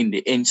 because in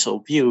the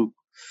incel view,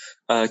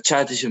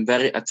 Chad is a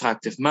very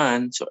attractive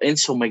man. So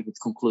incel make the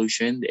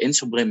conclusion, the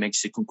incel brain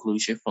makes the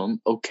conclusion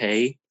from,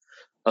 okay,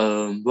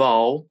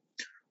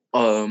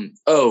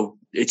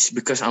 it's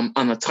because I'm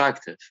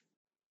unattractive.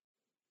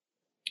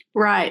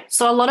 Right.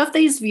 So a lot of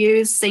these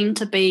views seem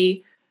to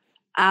be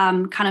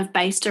kind of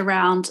based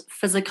around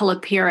physical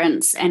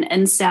appearance and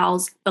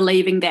incels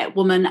believing that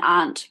women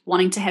aren't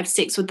wanting to have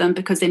sex with them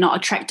because they're not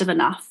attractive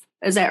enough.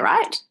 Is that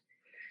right?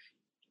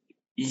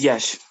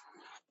 Yes.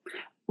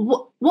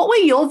 What were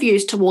your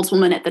views towards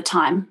women at the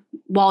time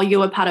while you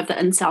were part of the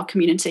incel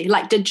community?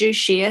 Like, did you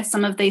share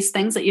some of these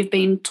things that you've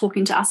been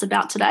talking to us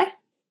about today?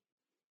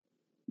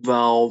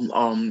 Well,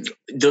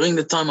 during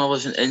the time I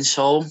was an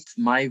incel,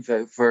 my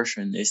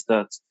version is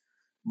that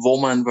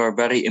women were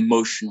very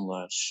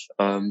emotionless.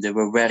 They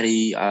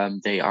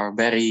are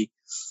very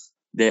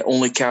They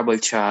only care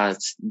about chat.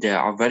 They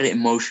are very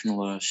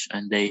emotionless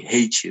and they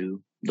hate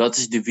you. That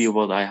is the view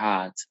what I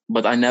had.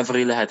 But I never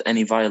really had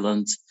any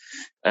violent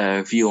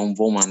view on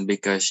women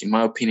because, in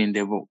my opinion,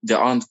 they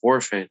aren't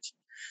worth it.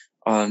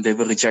 They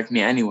will reject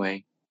me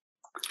anyway.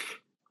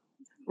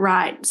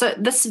 Right. So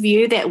this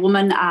view that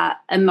women are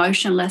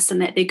emotionless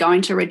and that they're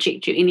going to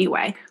reject you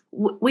anyway,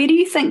 where do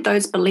you think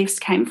those beliefs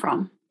came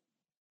from?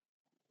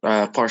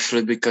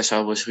 Partially because I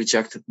was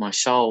rejected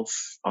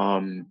myself.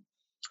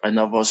 And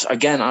I was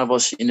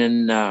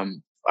in a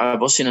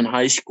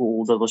high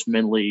school that was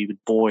mainly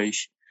with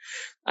boys,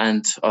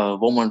 and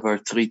women were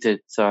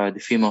treated, the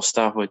female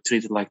staff were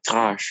treated like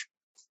trash.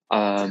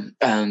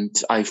 And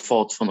I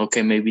thought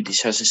okay, maybe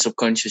this has a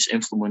subconscious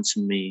influence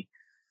in me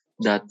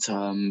that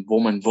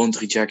women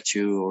won't reject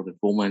you, or that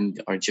women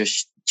are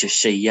just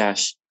say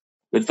yes.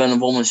 But when a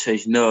woman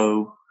says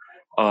no,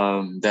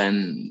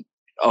 then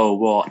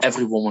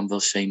every woman will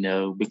say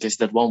no because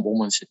that one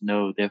woman said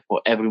no.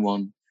 Therefore,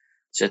 everyone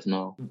said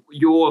no.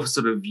 Your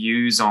sort of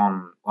views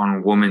on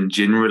women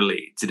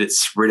generally, did it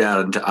spread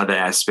out into other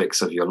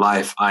aspects of your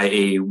life?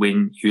 I.e.,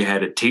 when you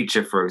had a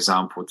teacher, for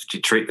example, did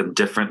you treat them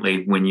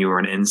differently when you were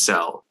an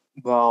incel?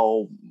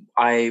 Well,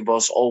 I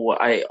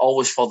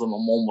always thought that my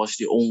mom was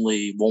the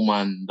only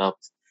woman that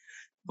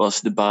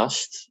was the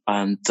best.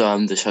 And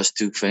this has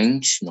two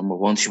things. Number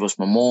one, she was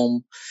my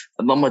mom.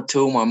 And number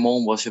two, my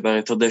mom was a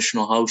very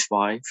traditional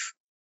housewife.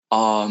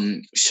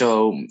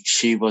 So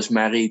she was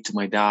married to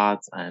my dad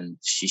and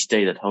she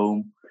stayed at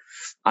home.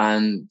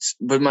 And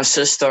with my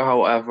sister,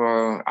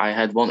 however, I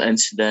had one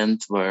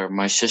incident where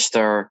my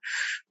sister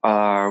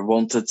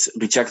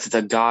rejected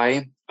a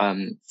guy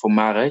for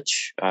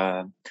marriage.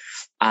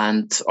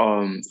 And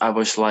I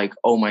was like,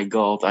 oh my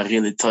God, I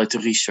really tried to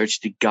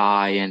research the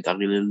guy and I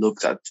really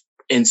looked at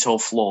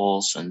incel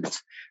flaws. And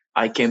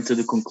I came to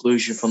the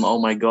conclusion oh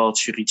my God,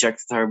 she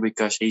rejected her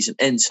because he's an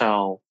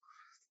incel.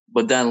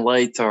 But then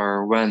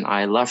later, when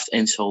I left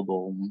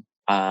inceldom,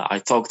 I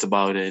talked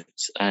about it.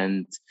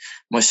 And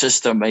my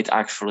sister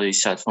actually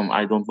said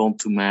I don't want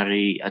to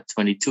marry a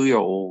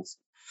 22-year-old.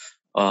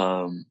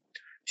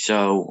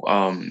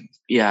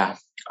 Yeah.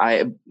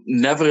 I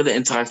never really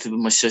interacted with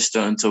my sister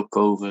until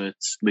COVID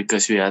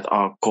because we had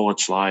our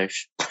college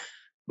lives.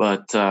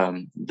 But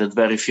that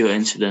very few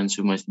incidents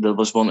there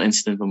was one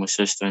incident with my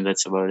sister, and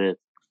that's about it.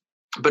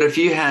 But if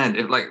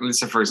let's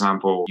say, for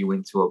example, you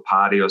went to a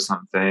party or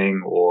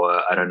something, or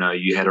I don't know,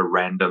 you had a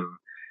random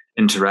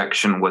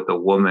interaction with a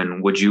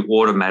woman, would you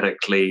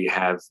automatically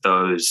have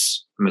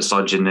those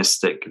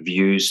misogynistic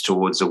views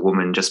towards a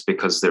woman just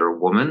because they're a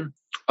woman?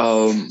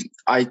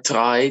 I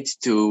tried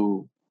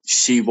to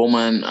see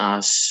women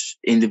as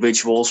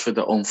individuals with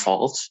their own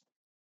faults.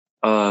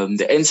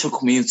 The incel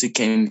community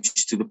came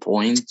to the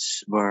point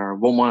where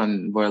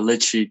women were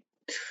literally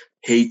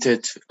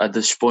hated at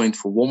this point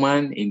for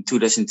women. In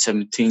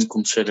 2017,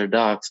 consider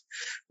that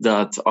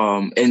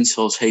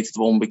incels hated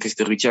women because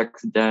they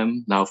rejected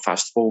them. Now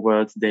fast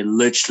forward, they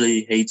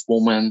literally hate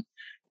women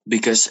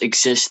because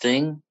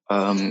existing.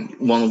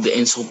 One of the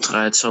incel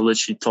threads are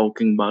literally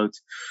talking about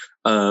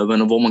when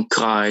a woman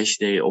cries,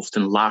 they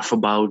often laugh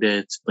about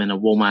it. When a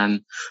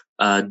woman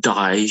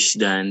dies,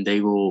 then they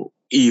will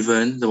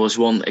there was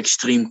one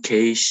extreme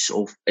case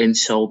of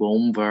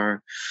inceldom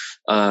where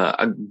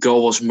a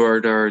girl was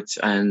murdered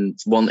and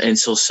one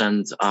incel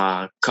sent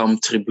a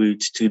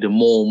tribute to the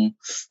mom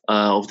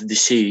of the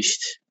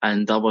deceased.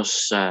 And that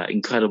was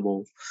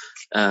incredible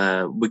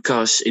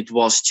because it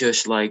was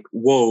just like,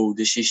 whoa,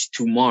 this is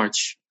too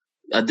much.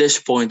 At this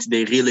point,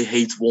 they really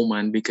hate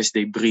women because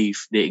they breathe,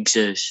 they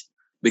exist,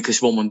 because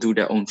women do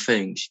their own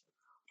things.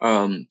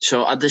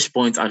 So at this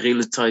point, I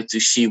really try to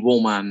see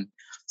women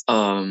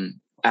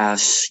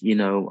as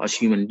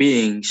human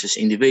beings, as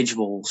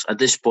individuals. At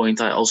this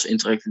point, I also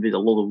interacted with a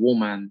lot of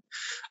women.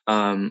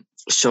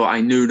 So I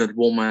knew that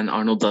women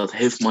are not that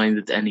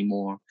hive-minded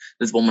anymore,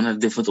 that women have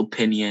different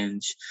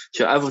opinions.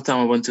 So every time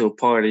I went to a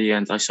party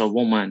and I saw a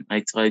woman, I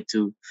tried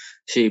to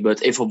see,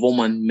 but if a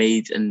woman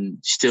made a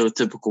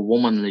stereotypical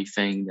womanly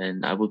thing,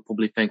 then I would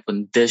probably think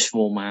when this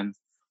woman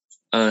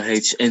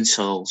hates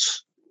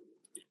incels.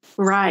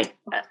 Right.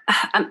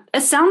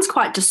 It sounds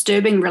quite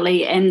disturbing,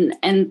 really, and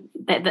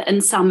that the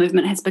incel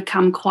movement has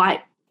become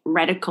quite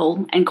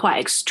radical and quite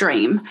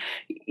extreme.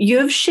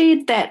 You've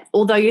shared that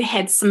although you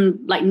had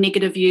some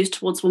negative views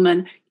towards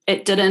women,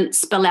 it didn't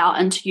spill out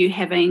into you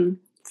having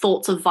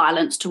thoughts of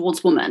violence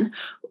towards women.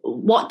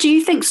 What do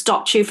you think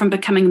stopped you from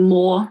becoming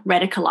more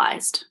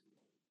radicalized?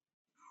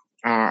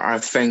 I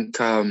think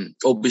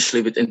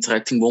obviously with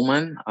interacting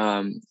women,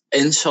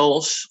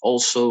 incels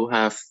also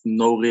have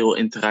no real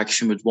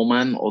interaction with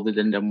women other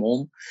than their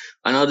mom.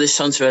 I know this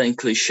sounds very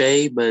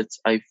cliche, but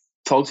I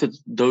talked with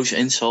those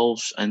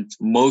incels and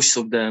most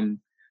of them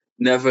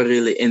never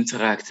really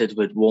interacted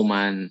with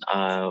women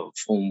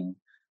from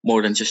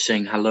more than just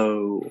saying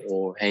hello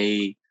or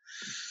hey.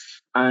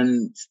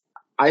 And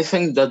I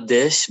think that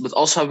but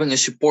also having a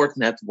support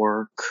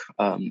network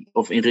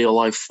of in real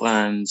life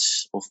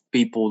friends, of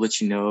people that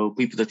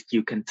people that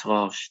you can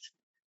trust,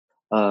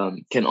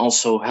 can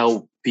also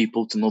help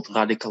people to not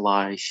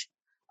radicalize.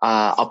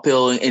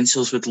 appealing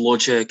insults with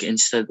logic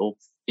instead of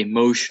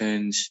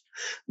emotions.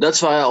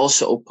 That's why I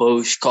also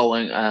oppose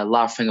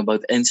laughing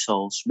about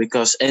insults,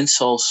 because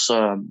insults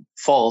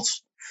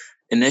faults,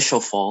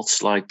 initial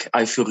faults like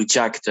I feel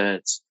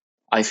rejected,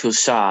 I feel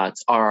sad,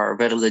 are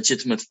very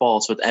legitimate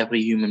faults that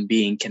every human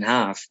being can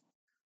have.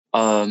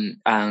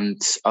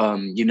 And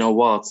you know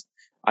what?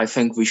 I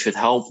think we should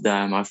help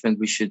them. I think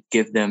we should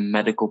give them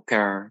medical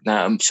care,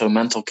 so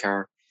mental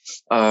care,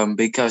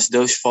 because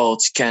those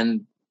faults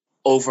can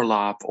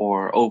overlap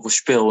or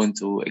overspill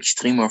into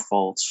extremer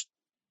faults.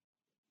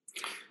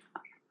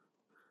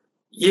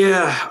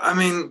 Yeah, I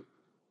mean,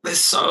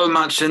 there's so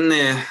much in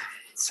there,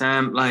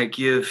 Sam. Like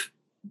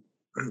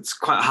it's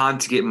quite hard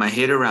to get my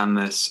head around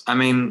this. I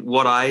mean,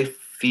 what I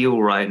feel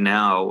right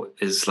now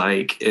is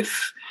like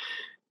if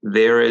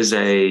there is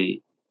a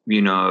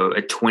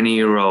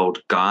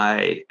 20-year-old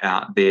guy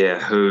out there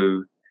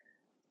who,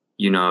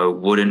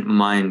 wouldn't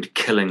mind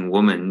killing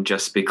women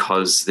just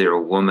because they're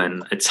a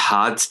woman, it's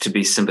hard to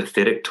be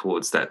sympathetic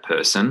towards that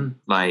person.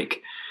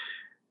 Like,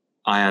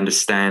 I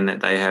understand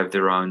that they have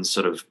their own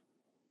sort of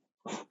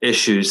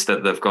issues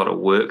that they've got to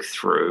work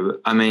through.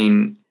 I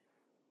mean,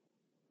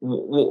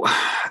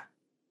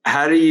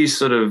 how do you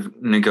sort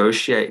of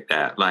negotiate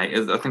that? Like,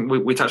 I think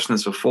we touched on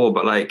this before,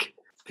 but like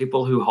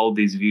people who hold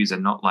these views are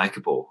not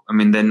likable. I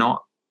mean, they're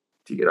not.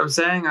 Do you get what I'm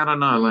saying? I don't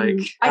know.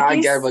 Like, I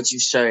get what you're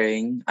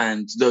saying,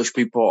 and those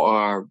people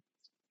are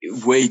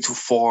way too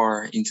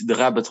far into the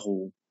rabbit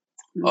hole.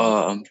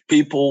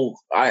 People,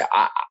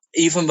 I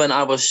even when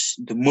I was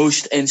the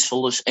most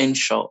insulous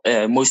incel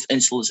I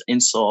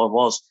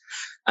was,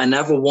 I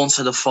never once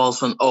had a thought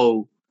from,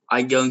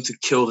 I'm going to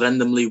kill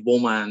randomly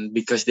women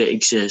because they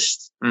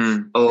exist.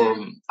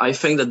 I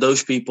think that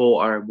those people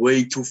are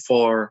way too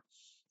far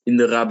in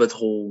the rabbit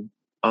hole.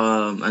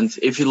 And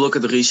if you look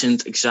at the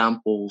recent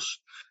examples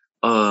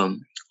of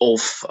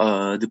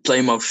the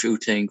Plymouth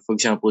shooting, for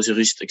example, is a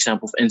recent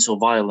example of incel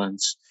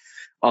violence.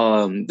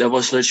 There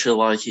was literally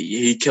like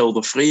he killed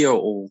a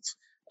 3-year-old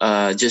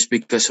just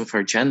because of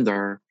her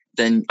gender.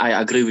 Then I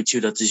agree with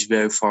you that is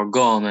very far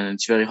gone, and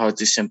it's very hard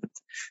to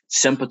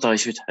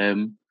sympathize with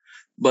him.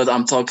 But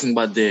I'm talking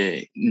about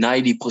the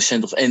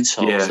 90% of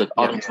incels that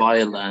aren't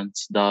violent,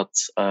 that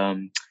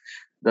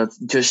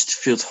just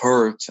feels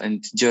hurt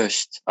and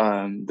just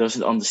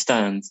doesn't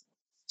understand.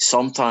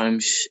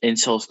 Sometimes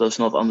incels does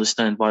not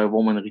understand why a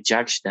woman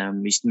rejects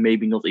them. It's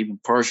maybe not even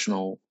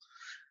personal.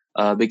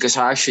 Because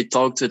I actually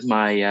talked with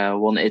my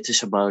one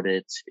ITIS about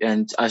it,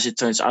 and as it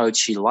turns out,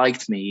 she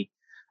liked me,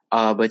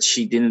 but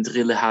she didn't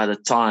really have the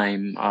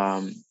time.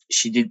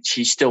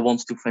 She still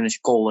wants to finish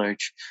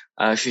college.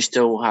 She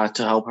still had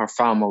to help her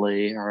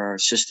family. Her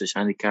sister's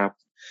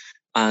handicapped,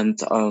 and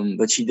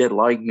but she did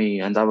like me,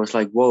 and I was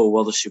like, whoa,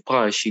 what a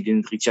surprise! She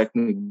didn't reject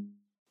me.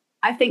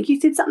 I think you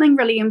said something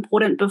really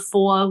important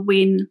before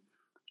when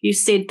you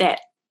said that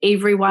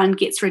everyone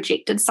gets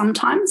rejected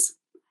sometimes,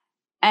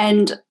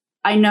 and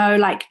I know,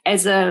 like,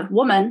 as a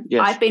woman,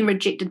 I've been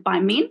rejected by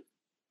men.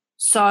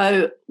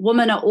 So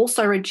women are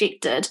also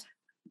rejected,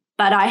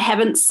 but I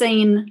haven't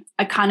seen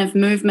a kind of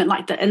movement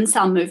like the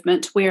incel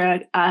movement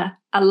where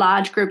a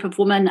large group of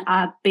women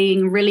are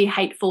being really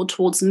hateful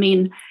towards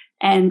men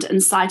and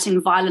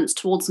inciting violence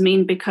towards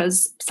men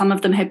because some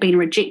of them have been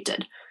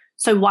rejected.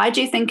 So why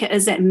do you think it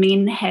is that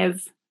men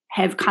have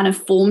kind of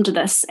formed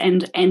this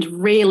and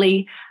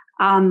really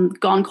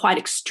gone quite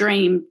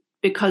extreme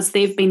because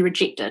they've been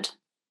rejected?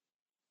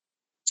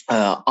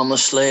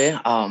 Honestly,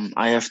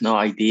 I have no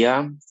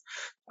idea.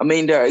 I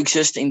mean, there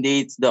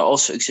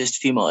also exist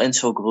female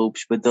incel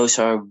groups, but those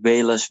are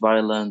way less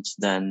violent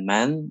than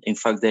men. In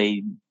fact,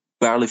 they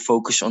barely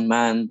focus on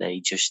men. They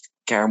just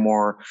care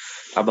more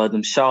about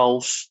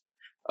themselves.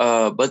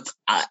 But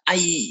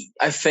I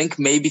think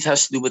maybe it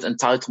has to do with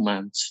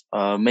entitlement.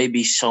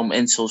 Maybe some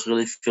incels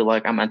really feel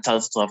like I'm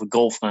entitled to have a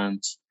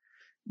girlfriend.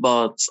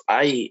 But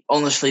I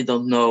honestly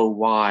don't know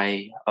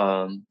why.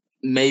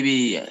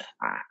 Maybe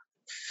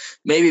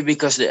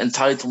because the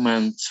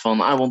entitlement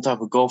from I want to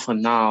have a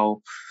girlfriend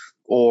now,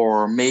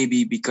 or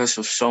maybe because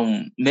of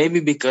society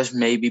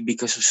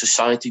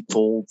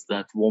told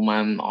that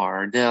women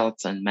are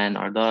that and men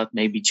are that.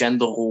 Maybe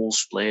gender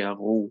roles play a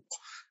role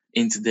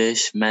into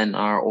this. Men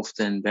are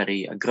often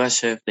very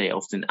aggressive. They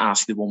often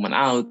ask the woman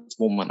out.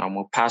 Women are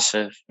more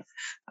passive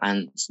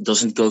and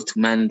doesn't go to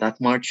men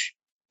that much.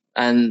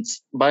 And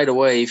by the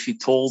way, if you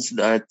told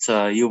that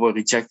you were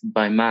rejected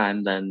by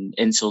men, then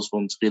incels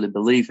won't really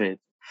believe it.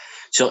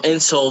 So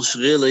incels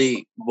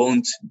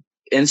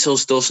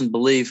doesn't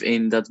believe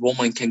in that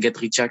woman can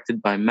get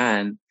rejected by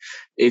men.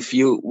 If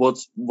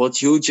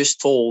what you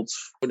just told,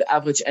 for the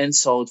average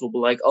incel, it will be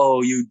like,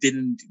 oh, you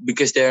didn't,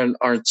 because they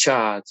aren't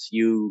chat,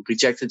 you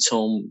rejected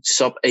some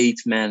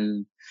sub-8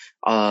 men.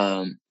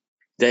 I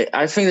think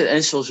that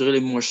incels really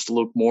must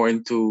look more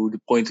into the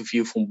point of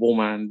view from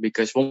women,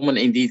 because women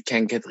indeed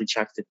can get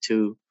rejected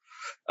too.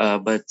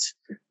 But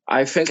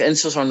I think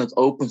incels are not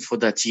open for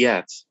that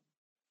yet.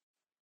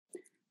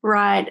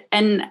 Right.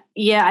 And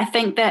yeah, I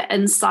think that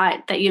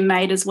insight that you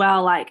made as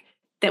well, like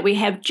that we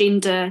have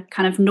gender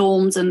kind of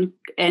norms and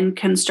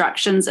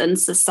constructions in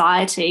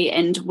society,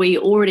 and we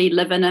already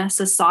live in a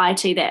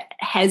society that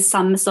has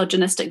some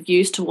misogynistic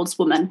views towards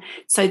women.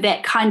 So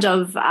that kind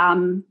of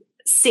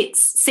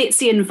sets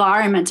the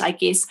environment, I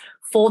guess,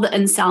 for the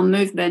incel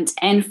movement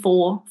and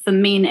for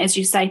men, as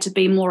you say, to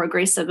be more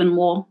aggressive and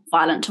more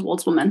violent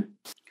towards women.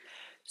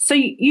 So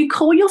you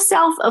call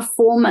yourself a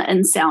former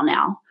incel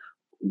now.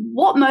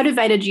 What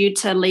motivated you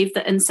to leave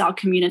the incel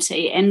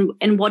community,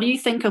 and what do you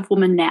think of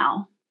women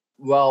now?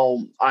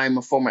 Well, I'm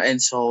a former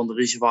incel, and the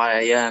reason why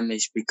I am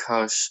is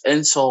because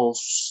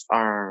incels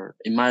are,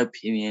 in my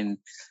opinion,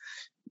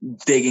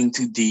 digging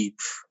too deep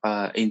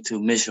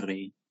into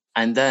misery.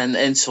 And then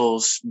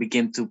incels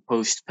begin to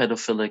post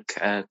pedophilic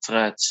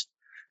threads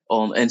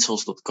on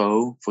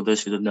incels.co. For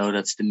those who don't know,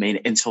 that's the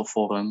main incel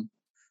forum.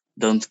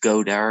 Don't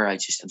go there, I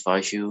just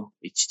advise you.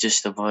 It's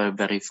just a very,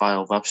 very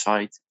vile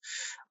website.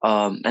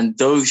 And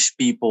those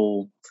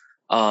people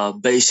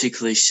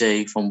basically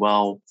say from,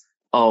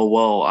 I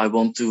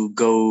want to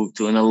go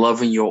to an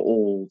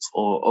 11-year-old,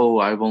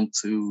 or I want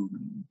to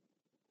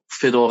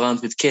fiddle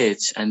around with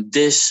kids. And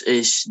this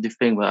is the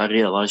thing where I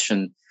realized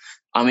when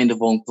I'm in the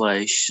wrong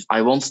place.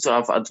 I wanted to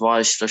have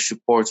advice or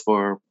support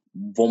for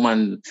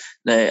women,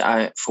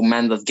 for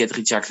men that get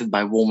rejected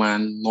by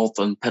women, not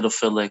a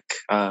pedophilic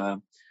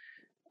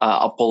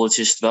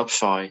apologist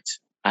website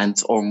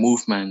or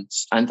movement.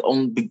 And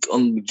on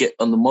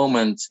the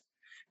moment,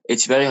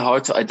 it's very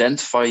hard to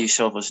identify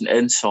yourself as an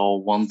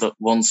incel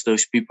once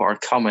those people are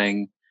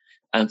coming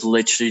and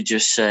literally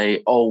just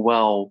say,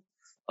 you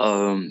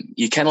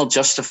cannot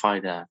justify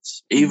that.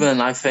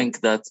 I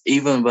think that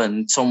even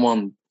when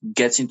someone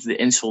gets into the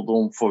incel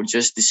dome for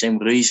just the same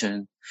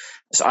reason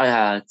as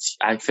I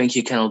think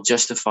you cannot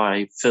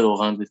justify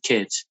fiddle around with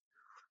kids.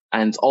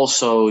 And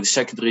also the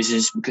second reason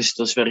is because it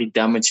was very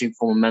damaging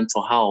for my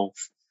mental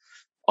health,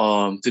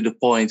 to the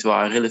point where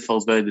I really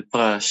felt very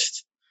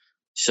depressed.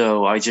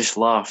 So I just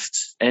left.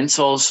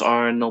 Incels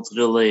are not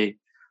really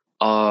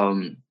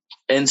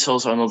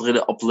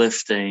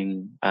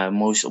uplifting,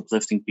 most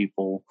uplifting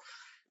people.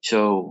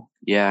 So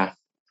yeah,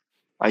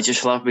 I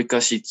just left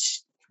because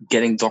it's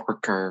getting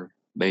darker,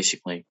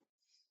 basically.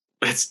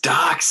 It's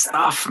dark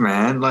stuff,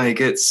 man.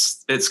 Like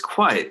it's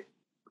quite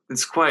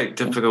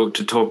difficult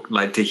to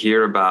to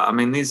hear about. I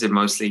mean, these are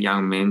mostly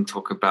young men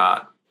talk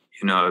about,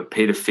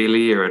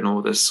 pedophilia and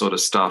all this sort of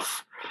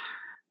stuff.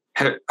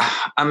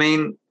 I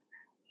mean,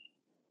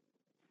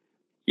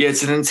 yeah,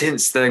 it's an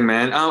intense thing,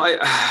 man.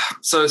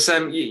 So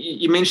Sam,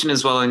 you mentioned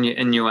as well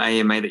in your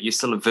AMA that you're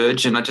still a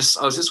virgin. I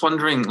was just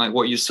wondering, like,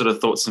 what your sort of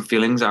thoughts and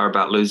feelings are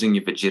about losing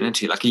your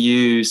virginity. Like, are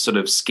you sort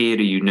of scared?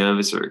 Are you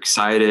nervous or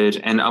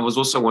excited? And I was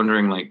also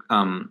wondering, like,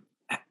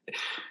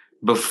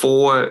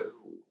 before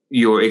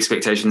your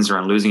expectations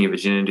around losing your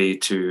virginity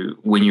to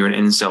when you're an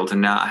incel to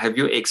now, have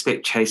your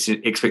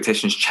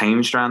expectations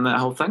changed around that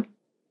whole thing?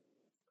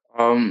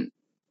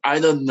 I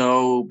don't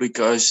know,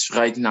 because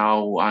right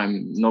now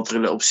I'm not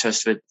really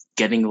obsessed with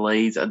getting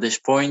laid at this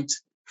point.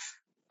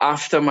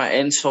 After my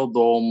incel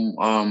dome,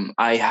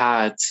 I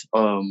had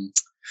a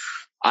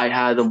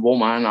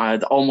woman. I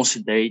had almost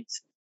a date,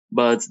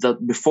 but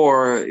that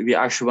before we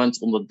actually went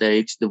on the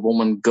date, the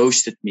woman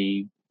ghosted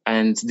me.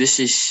 And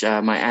this is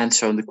my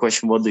answer on the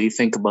question, what do you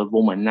think about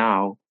women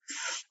now?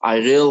 I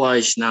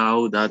realize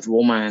now that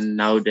women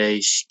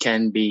nowadays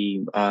can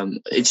be,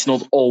 it's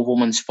not all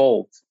women's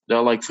fault. There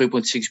are like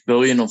 3.6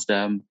 billion of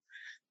them.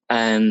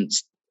 And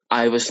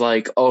I was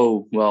like,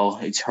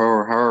 it's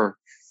her.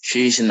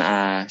 She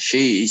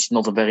is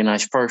not a very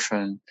nice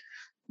person.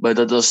 But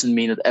that doesn't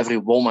mean that every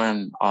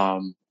woman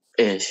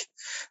is.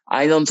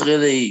 I don't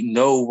really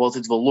know what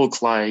it will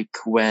look like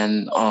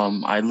when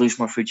I lose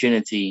my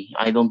virginity.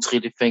 I don't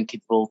really think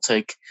it will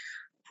take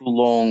too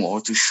long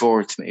or too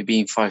short, maybe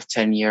in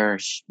 5-10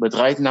 years. But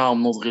right now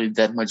I'm not really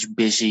that much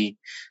busy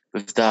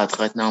with that.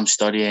 Right now I'm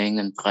studying,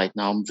 and right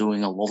now I'm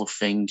doing a lot of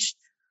things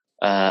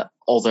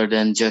other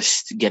than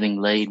just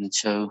getting laid. And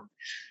so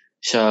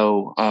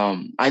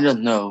I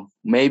don't know.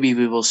 Maybe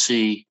we will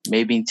see.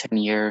 Maybe in 10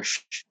 years.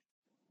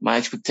 My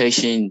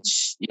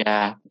expectations,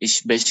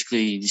 is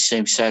basically the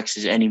same sex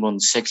as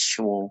anyone's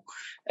sexual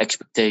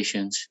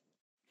expectations.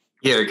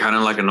 Yeah, kind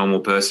of like a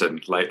normal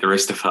person, like the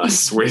rest of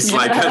us. Where it's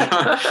like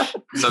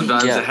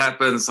sometimes it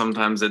happens,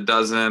 sometimes it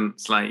doesn't.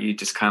 It's like you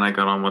just kind of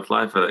got on with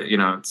life.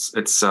 It's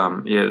it's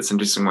an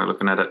interesting way of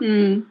looking at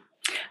it.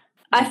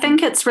 I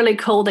think it's really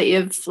cool that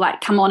you've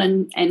like come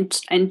on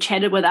and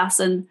chatted with us,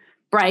 and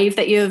brave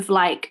that you've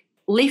like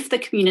left the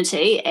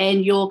community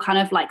and you're kind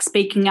of like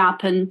speaking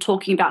up and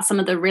talking about some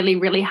of the really,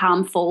 really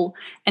harmful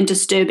and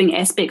disturbing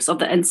aspects of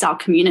the incel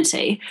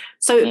community.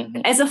 So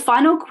as a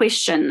final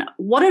question,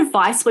 what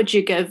advice would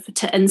you give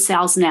to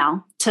incels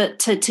now,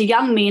 to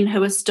young men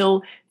who are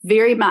still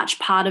very much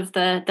part of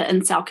the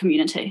incel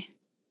community?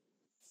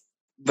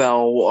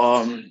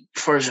 Well,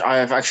 first, I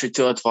have actually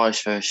two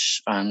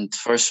advices. And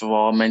first of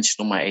all, I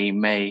mentioned on my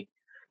AMA,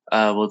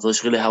 what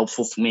was really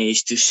helpful for me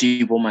is to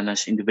see women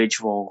as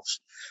individuals,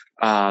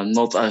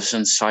 not as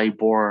a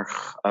cyborg,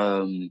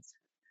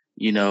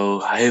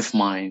 hive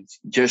mind.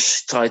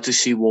 Just try to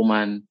see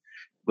women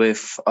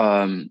with,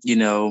 with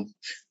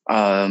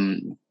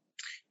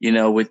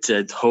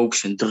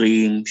hopes and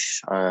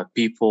dreams,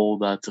 people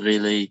that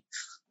really,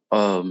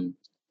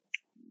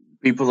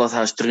 people that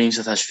has dreams,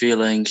 that has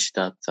feelings,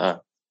 that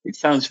it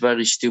sounds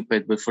very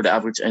stupid, but for the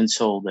average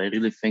incel, they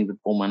really think that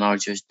women are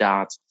just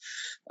that.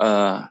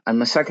 And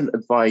my second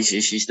advice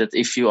is that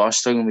if you are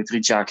struggling with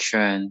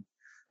rejection,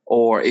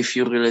 or if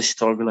you're really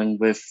struggling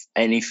with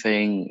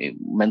anything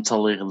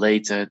mentally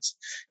related,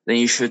 then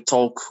you should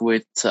talk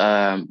with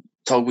your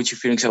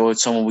feelings about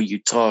someone who you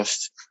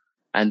trust,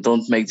 and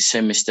don't make the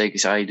same mistake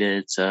as I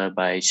did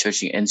by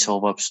searching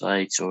incel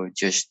websites, or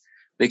just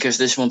because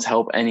this won't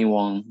help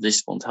anyone,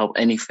 this won't help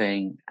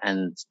anything,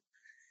 and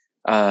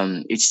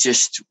it's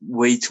just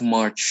way too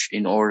much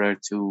in order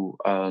to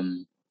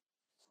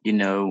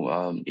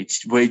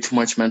it's way too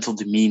much mental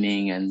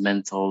demeaning and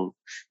mental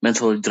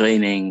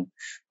draining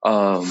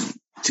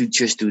to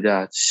just do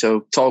that.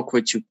 So talk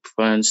with your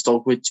friends,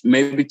 talk with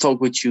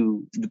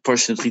the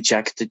person that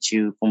rejected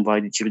you.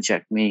 Why did you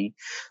reject me?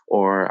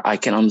 Or I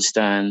can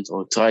understand,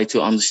 or try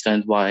to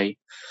understand why.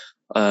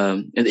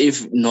 And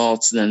if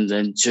not,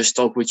 then just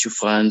talk with your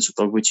friends, or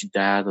talk with your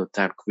dad, or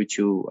talk with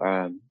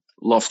your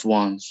loved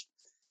ones.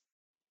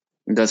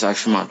 That's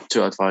actually my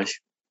two advice.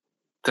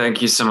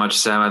 Thank you so much,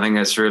 Sam. I think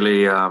that's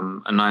really a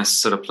nice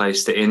sort of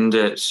place to end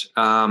it.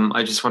 I'm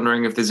just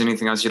wondering if there's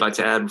anything else you'd like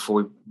to add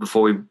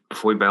before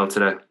we bail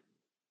today.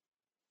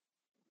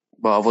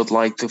 Well, I would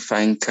like to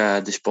thank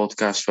this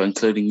podcast for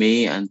including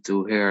me, and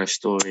to hear a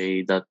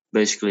story that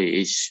basically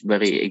is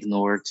very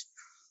ignored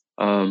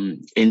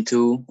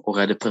into, or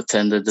rather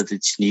pretended that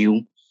it's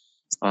new.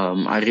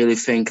 I really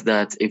think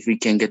that if we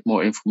can get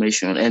more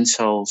information on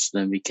incels,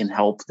 then we can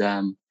help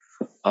them.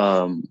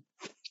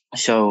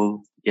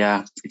 So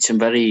yeah, it's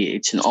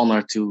an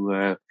honor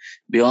to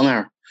be on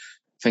here.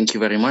 Thank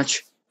you very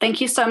much. Thank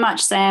you so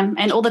much, Sam,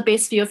 and all the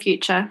best for your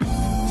future.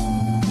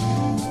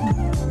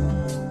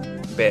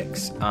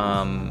 Bex,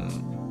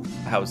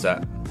 how was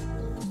that?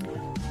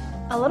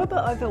 A little bit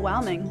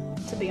overwhelming,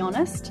 to be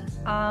honest.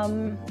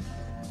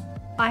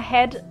 I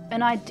had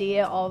an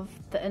idea of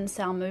the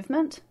incel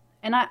movement,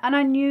 and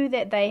I knew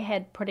that they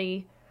had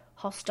pretty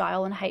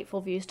hostile and hateful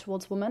views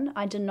towards women.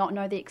 I did not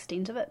know the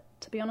extent of it,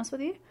 to be honest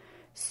with you.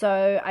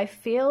 So I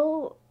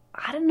feel,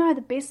 I don't know,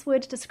 the best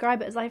word to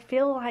describe it is I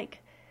feel like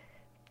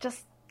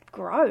just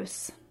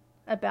gross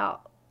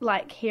about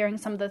like hearing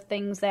some of the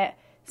things that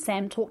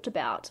Sam talked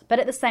about. But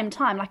at the same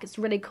time, like, it's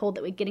really cool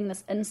that we're getting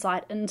this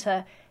insight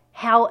into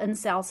how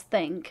incels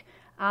think.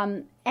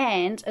 And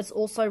it's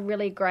also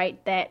really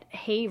great that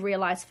he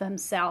realized for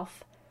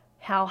himself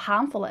how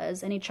harmful it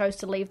is, and he chose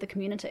to leave the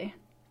community.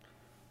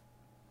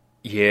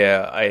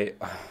 Yeah,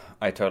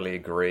 I totally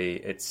agree.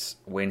 It's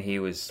when he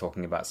was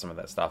talking about some of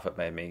that stuff, it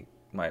made me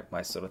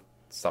my sort of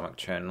stomach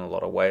churn in a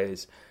lot of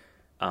ways.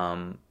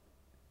 And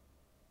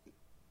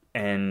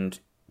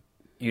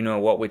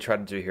what we try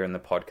to do here in the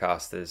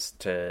podcast is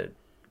to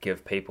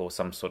give people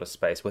some sort of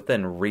space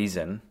within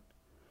reason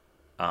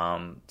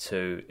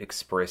to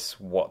express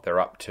what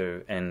they're up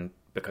to, and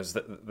because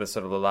the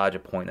sort of the larger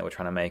point that we're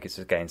trying to make is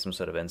to gain some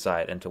sort of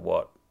insight into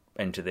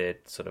their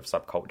sort of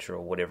subculture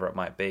or whatever it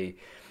might be.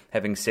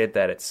 Having said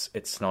that,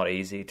 it's not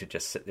easy to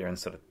just sit there and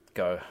sort of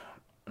go,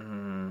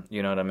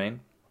 you know what I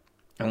mean?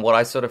 And what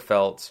I sort of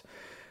felt,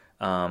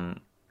 a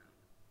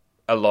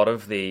lot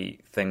of the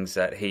things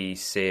that he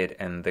said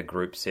and the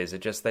group says,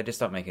 they just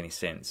don't make any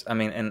sense. I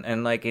mean,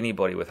 and like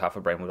anybody with half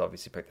a brain would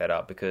obviously pick that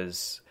up,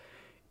 because,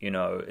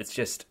 it's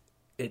just,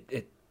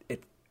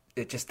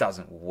 it just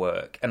doesn't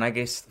work. And I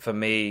guess for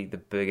me, the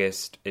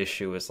biggest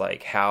issue is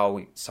like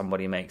how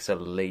somebody makes a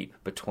leap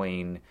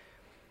between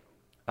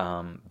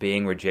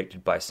being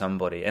rejected by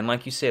somebody, and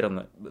like you said,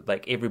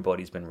 like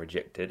everybody's been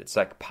rejected. It's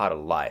like part of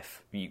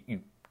life.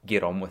 You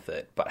get on with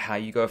it. But how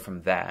you go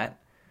from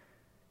that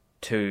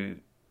to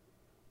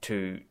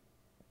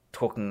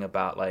talking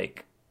about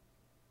like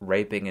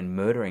raping and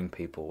murdering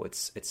people,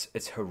 it's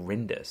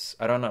horrendous.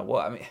 I don't know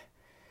what I mean.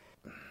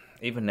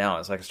 Even now,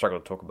 it's like a struggle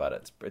to talk about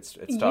it. It's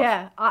tough.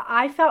 Yeah,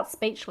 I felt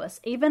speechless.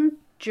 Even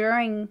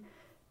during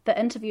the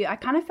interview, I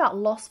kind of felt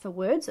lost for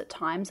words at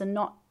times, and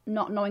not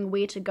knowing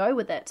where to go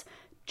with it,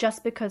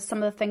 just because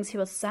some of the things he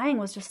was saying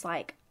was just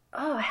like,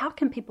 oh, how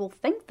can people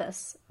think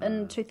this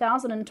in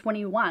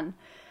 2021?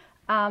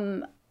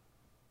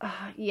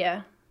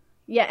 Yeah,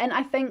 and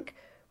I think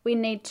we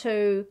need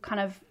to kind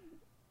of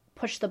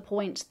push the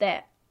point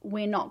that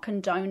we're not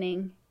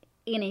condoning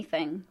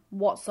anything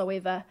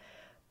whatsoever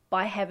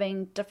by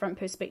having different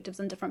perspectives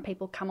and different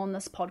people come on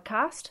this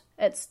podcast.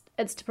 It's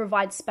to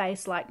provide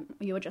space, like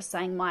you were just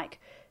saying, Mike,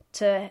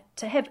 to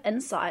have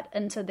insight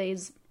into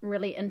these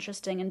really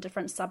interesting and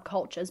different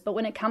subcultures. But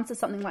when it comes to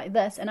something like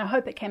this, and I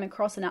hope it came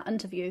across in our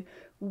interview,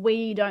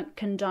 we don't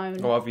condone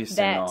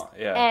that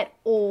at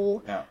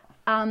all. Yeah.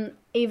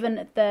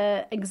 Even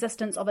the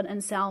existence of an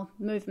incel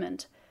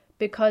movement.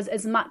 Because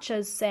as much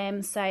as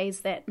Sam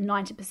says that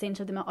 90%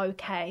 of them are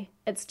okay,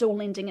 it's still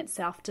lending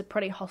itself to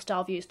pretty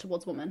hostile views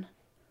towards women.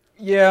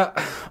 Yeah,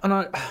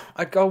 and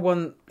I'd go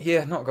one.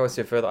 Yeah, not go a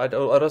step further. I'd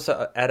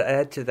also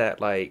add to that,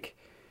 like,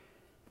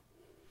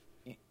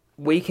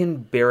 we can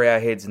bury our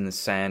heads in the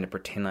sand and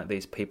pretend like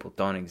these people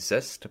don't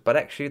exist, but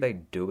actually they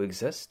do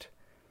exist.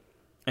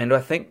 And I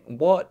think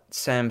what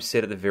Sam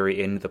said at the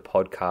very end of the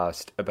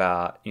podcast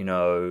about, you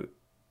know,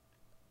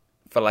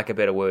 for lack of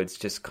better words,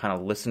 just kind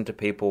of listen to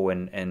people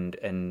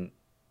and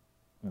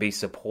be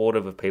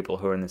supportive of people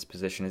who are in this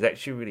position is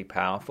actually really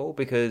powerful,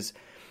 because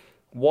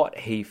what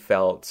he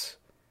felt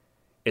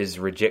is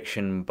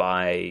rejection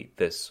by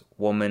this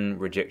woman,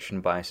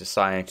 rejection by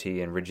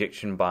society, and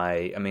rejection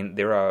by, I mean,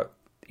 there are,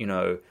 you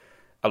know,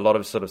 a lot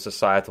of sort of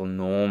societal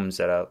norms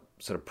that are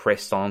sort of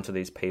pressed onto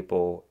these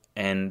people,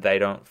 and they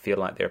don't feel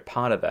like they're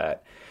part of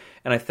that.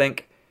 And I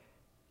think,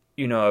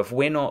 you know, if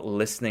we're not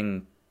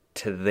listening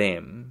to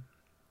them,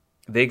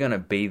 they're going to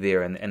be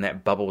there, and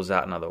that bubbles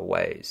out in other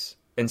ways.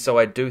 And so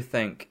I do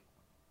think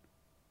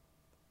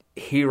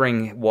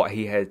hearing what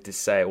he had to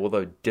say,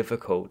 although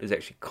difficult, is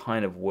actually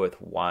kind of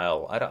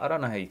worthwhile. I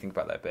don't know how you think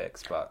about that,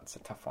 Bex, but it's a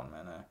tough one,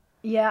 man.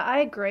 Yeah, I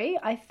agree.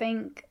 I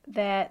think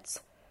that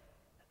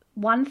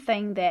one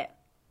thing that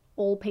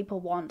all people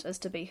want is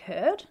to be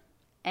heard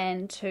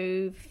and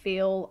to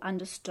feel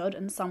understood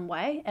in some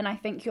way. And I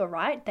think you're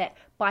right that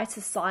by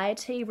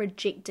society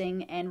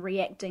rejecting and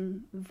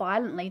reacting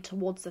violently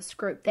towards this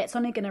group, that's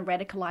only going to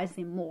radicalize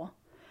them more.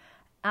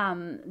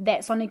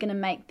 That's only going to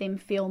make them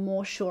feel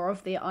more sure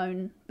of their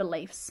own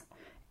beliefs.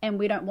 And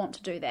we don't want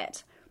to do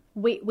that.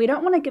 We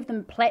don't want to give them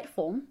a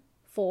platform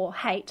for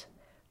hate,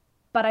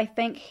 but I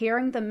think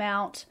hearing them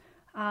out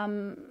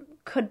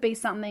could be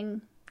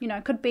something, you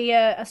know, could be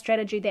a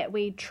strategy that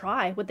we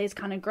try with these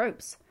kind of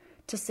groups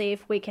to see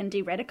if we can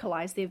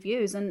de-radicalize their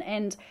views.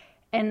 And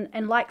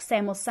like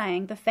Sam was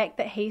saying, the fact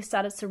that he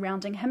started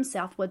surrounding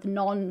himself with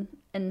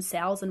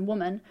non-incels and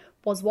women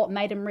was what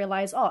made him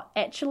realize, oh,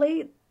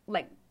 actually,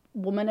 like,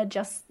 women are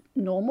just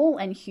normal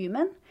and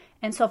human.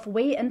 And so if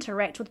we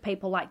interact with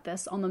people like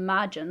this on the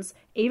margins,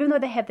 even though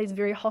they have these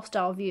very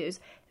hostile views,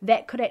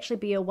 that could actually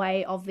be a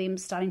way of them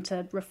starting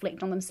to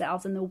reflect on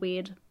themselves and the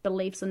weird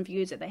beliefs and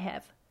views that they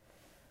have.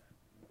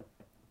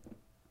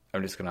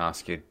 I'm just going to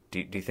ask you,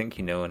 do you think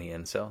you know any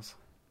incels?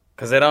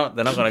 Because they're not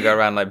going to go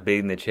around like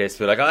beating their chest,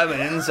 be like, I'm an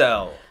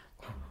incel.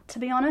 To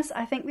be honest,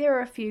 I think there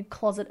are a few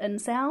closet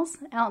incels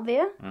out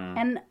there.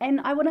 And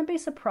I wouldn't be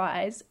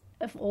surprised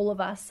if all of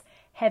us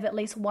have at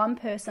least one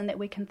person that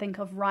we can think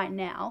of right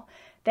now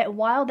that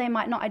while they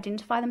might not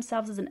identify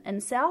themselves as an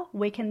incel,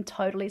 we can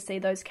totally see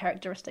those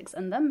characteristics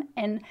in them.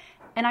 And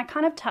I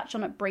kind of touched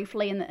on it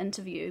briefly in the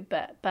interview,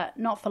 but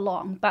not for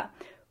long. But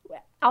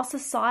our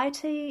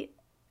society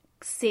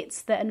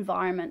sets the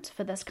environment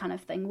for this kind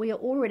of thing. We are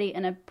already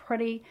in a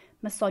pretty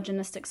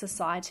misogynistic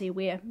society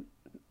where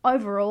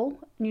overall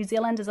New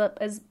Zealand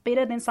is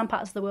better than some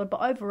parts of the world,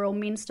 but overall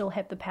men still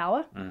have the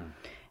power.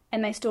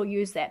 And they still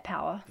use that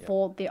power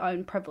for their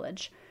own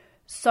privilege.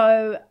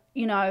 So,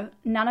 you know,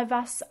 none of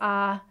us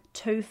are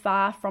too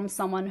far from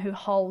someone who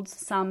holds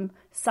some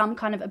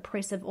kind of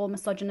oppressive or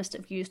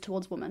misogynistic views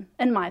towards women,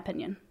 in my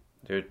opinion.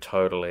 Dude,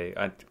 totally.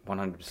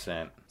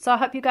 100%. So I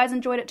hope you guys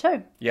enjoyed it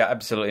too. Yeah,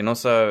 absolutely. And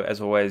also,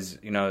 as always,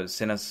 you know,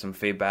 send us some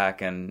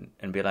feedback and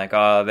be like,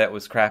 oh, that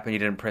was crap and you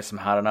didn't press them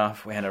hard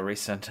enough. We had a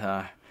recent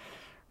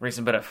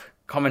bit of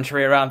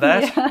commentary around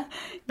that. Yeah.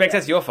 Bex,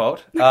 that's your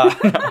fault.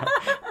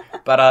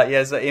 But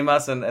yeah, so email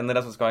us and let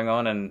us what's going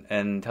on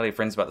and tell your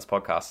friends about this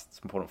podcast. It's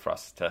important for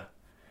us to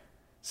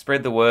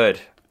spread the word.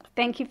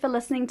 Thank you for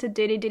listening to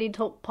Dirty Dirty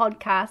Talk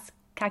Podcast.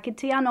 Ka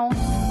kite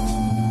anō.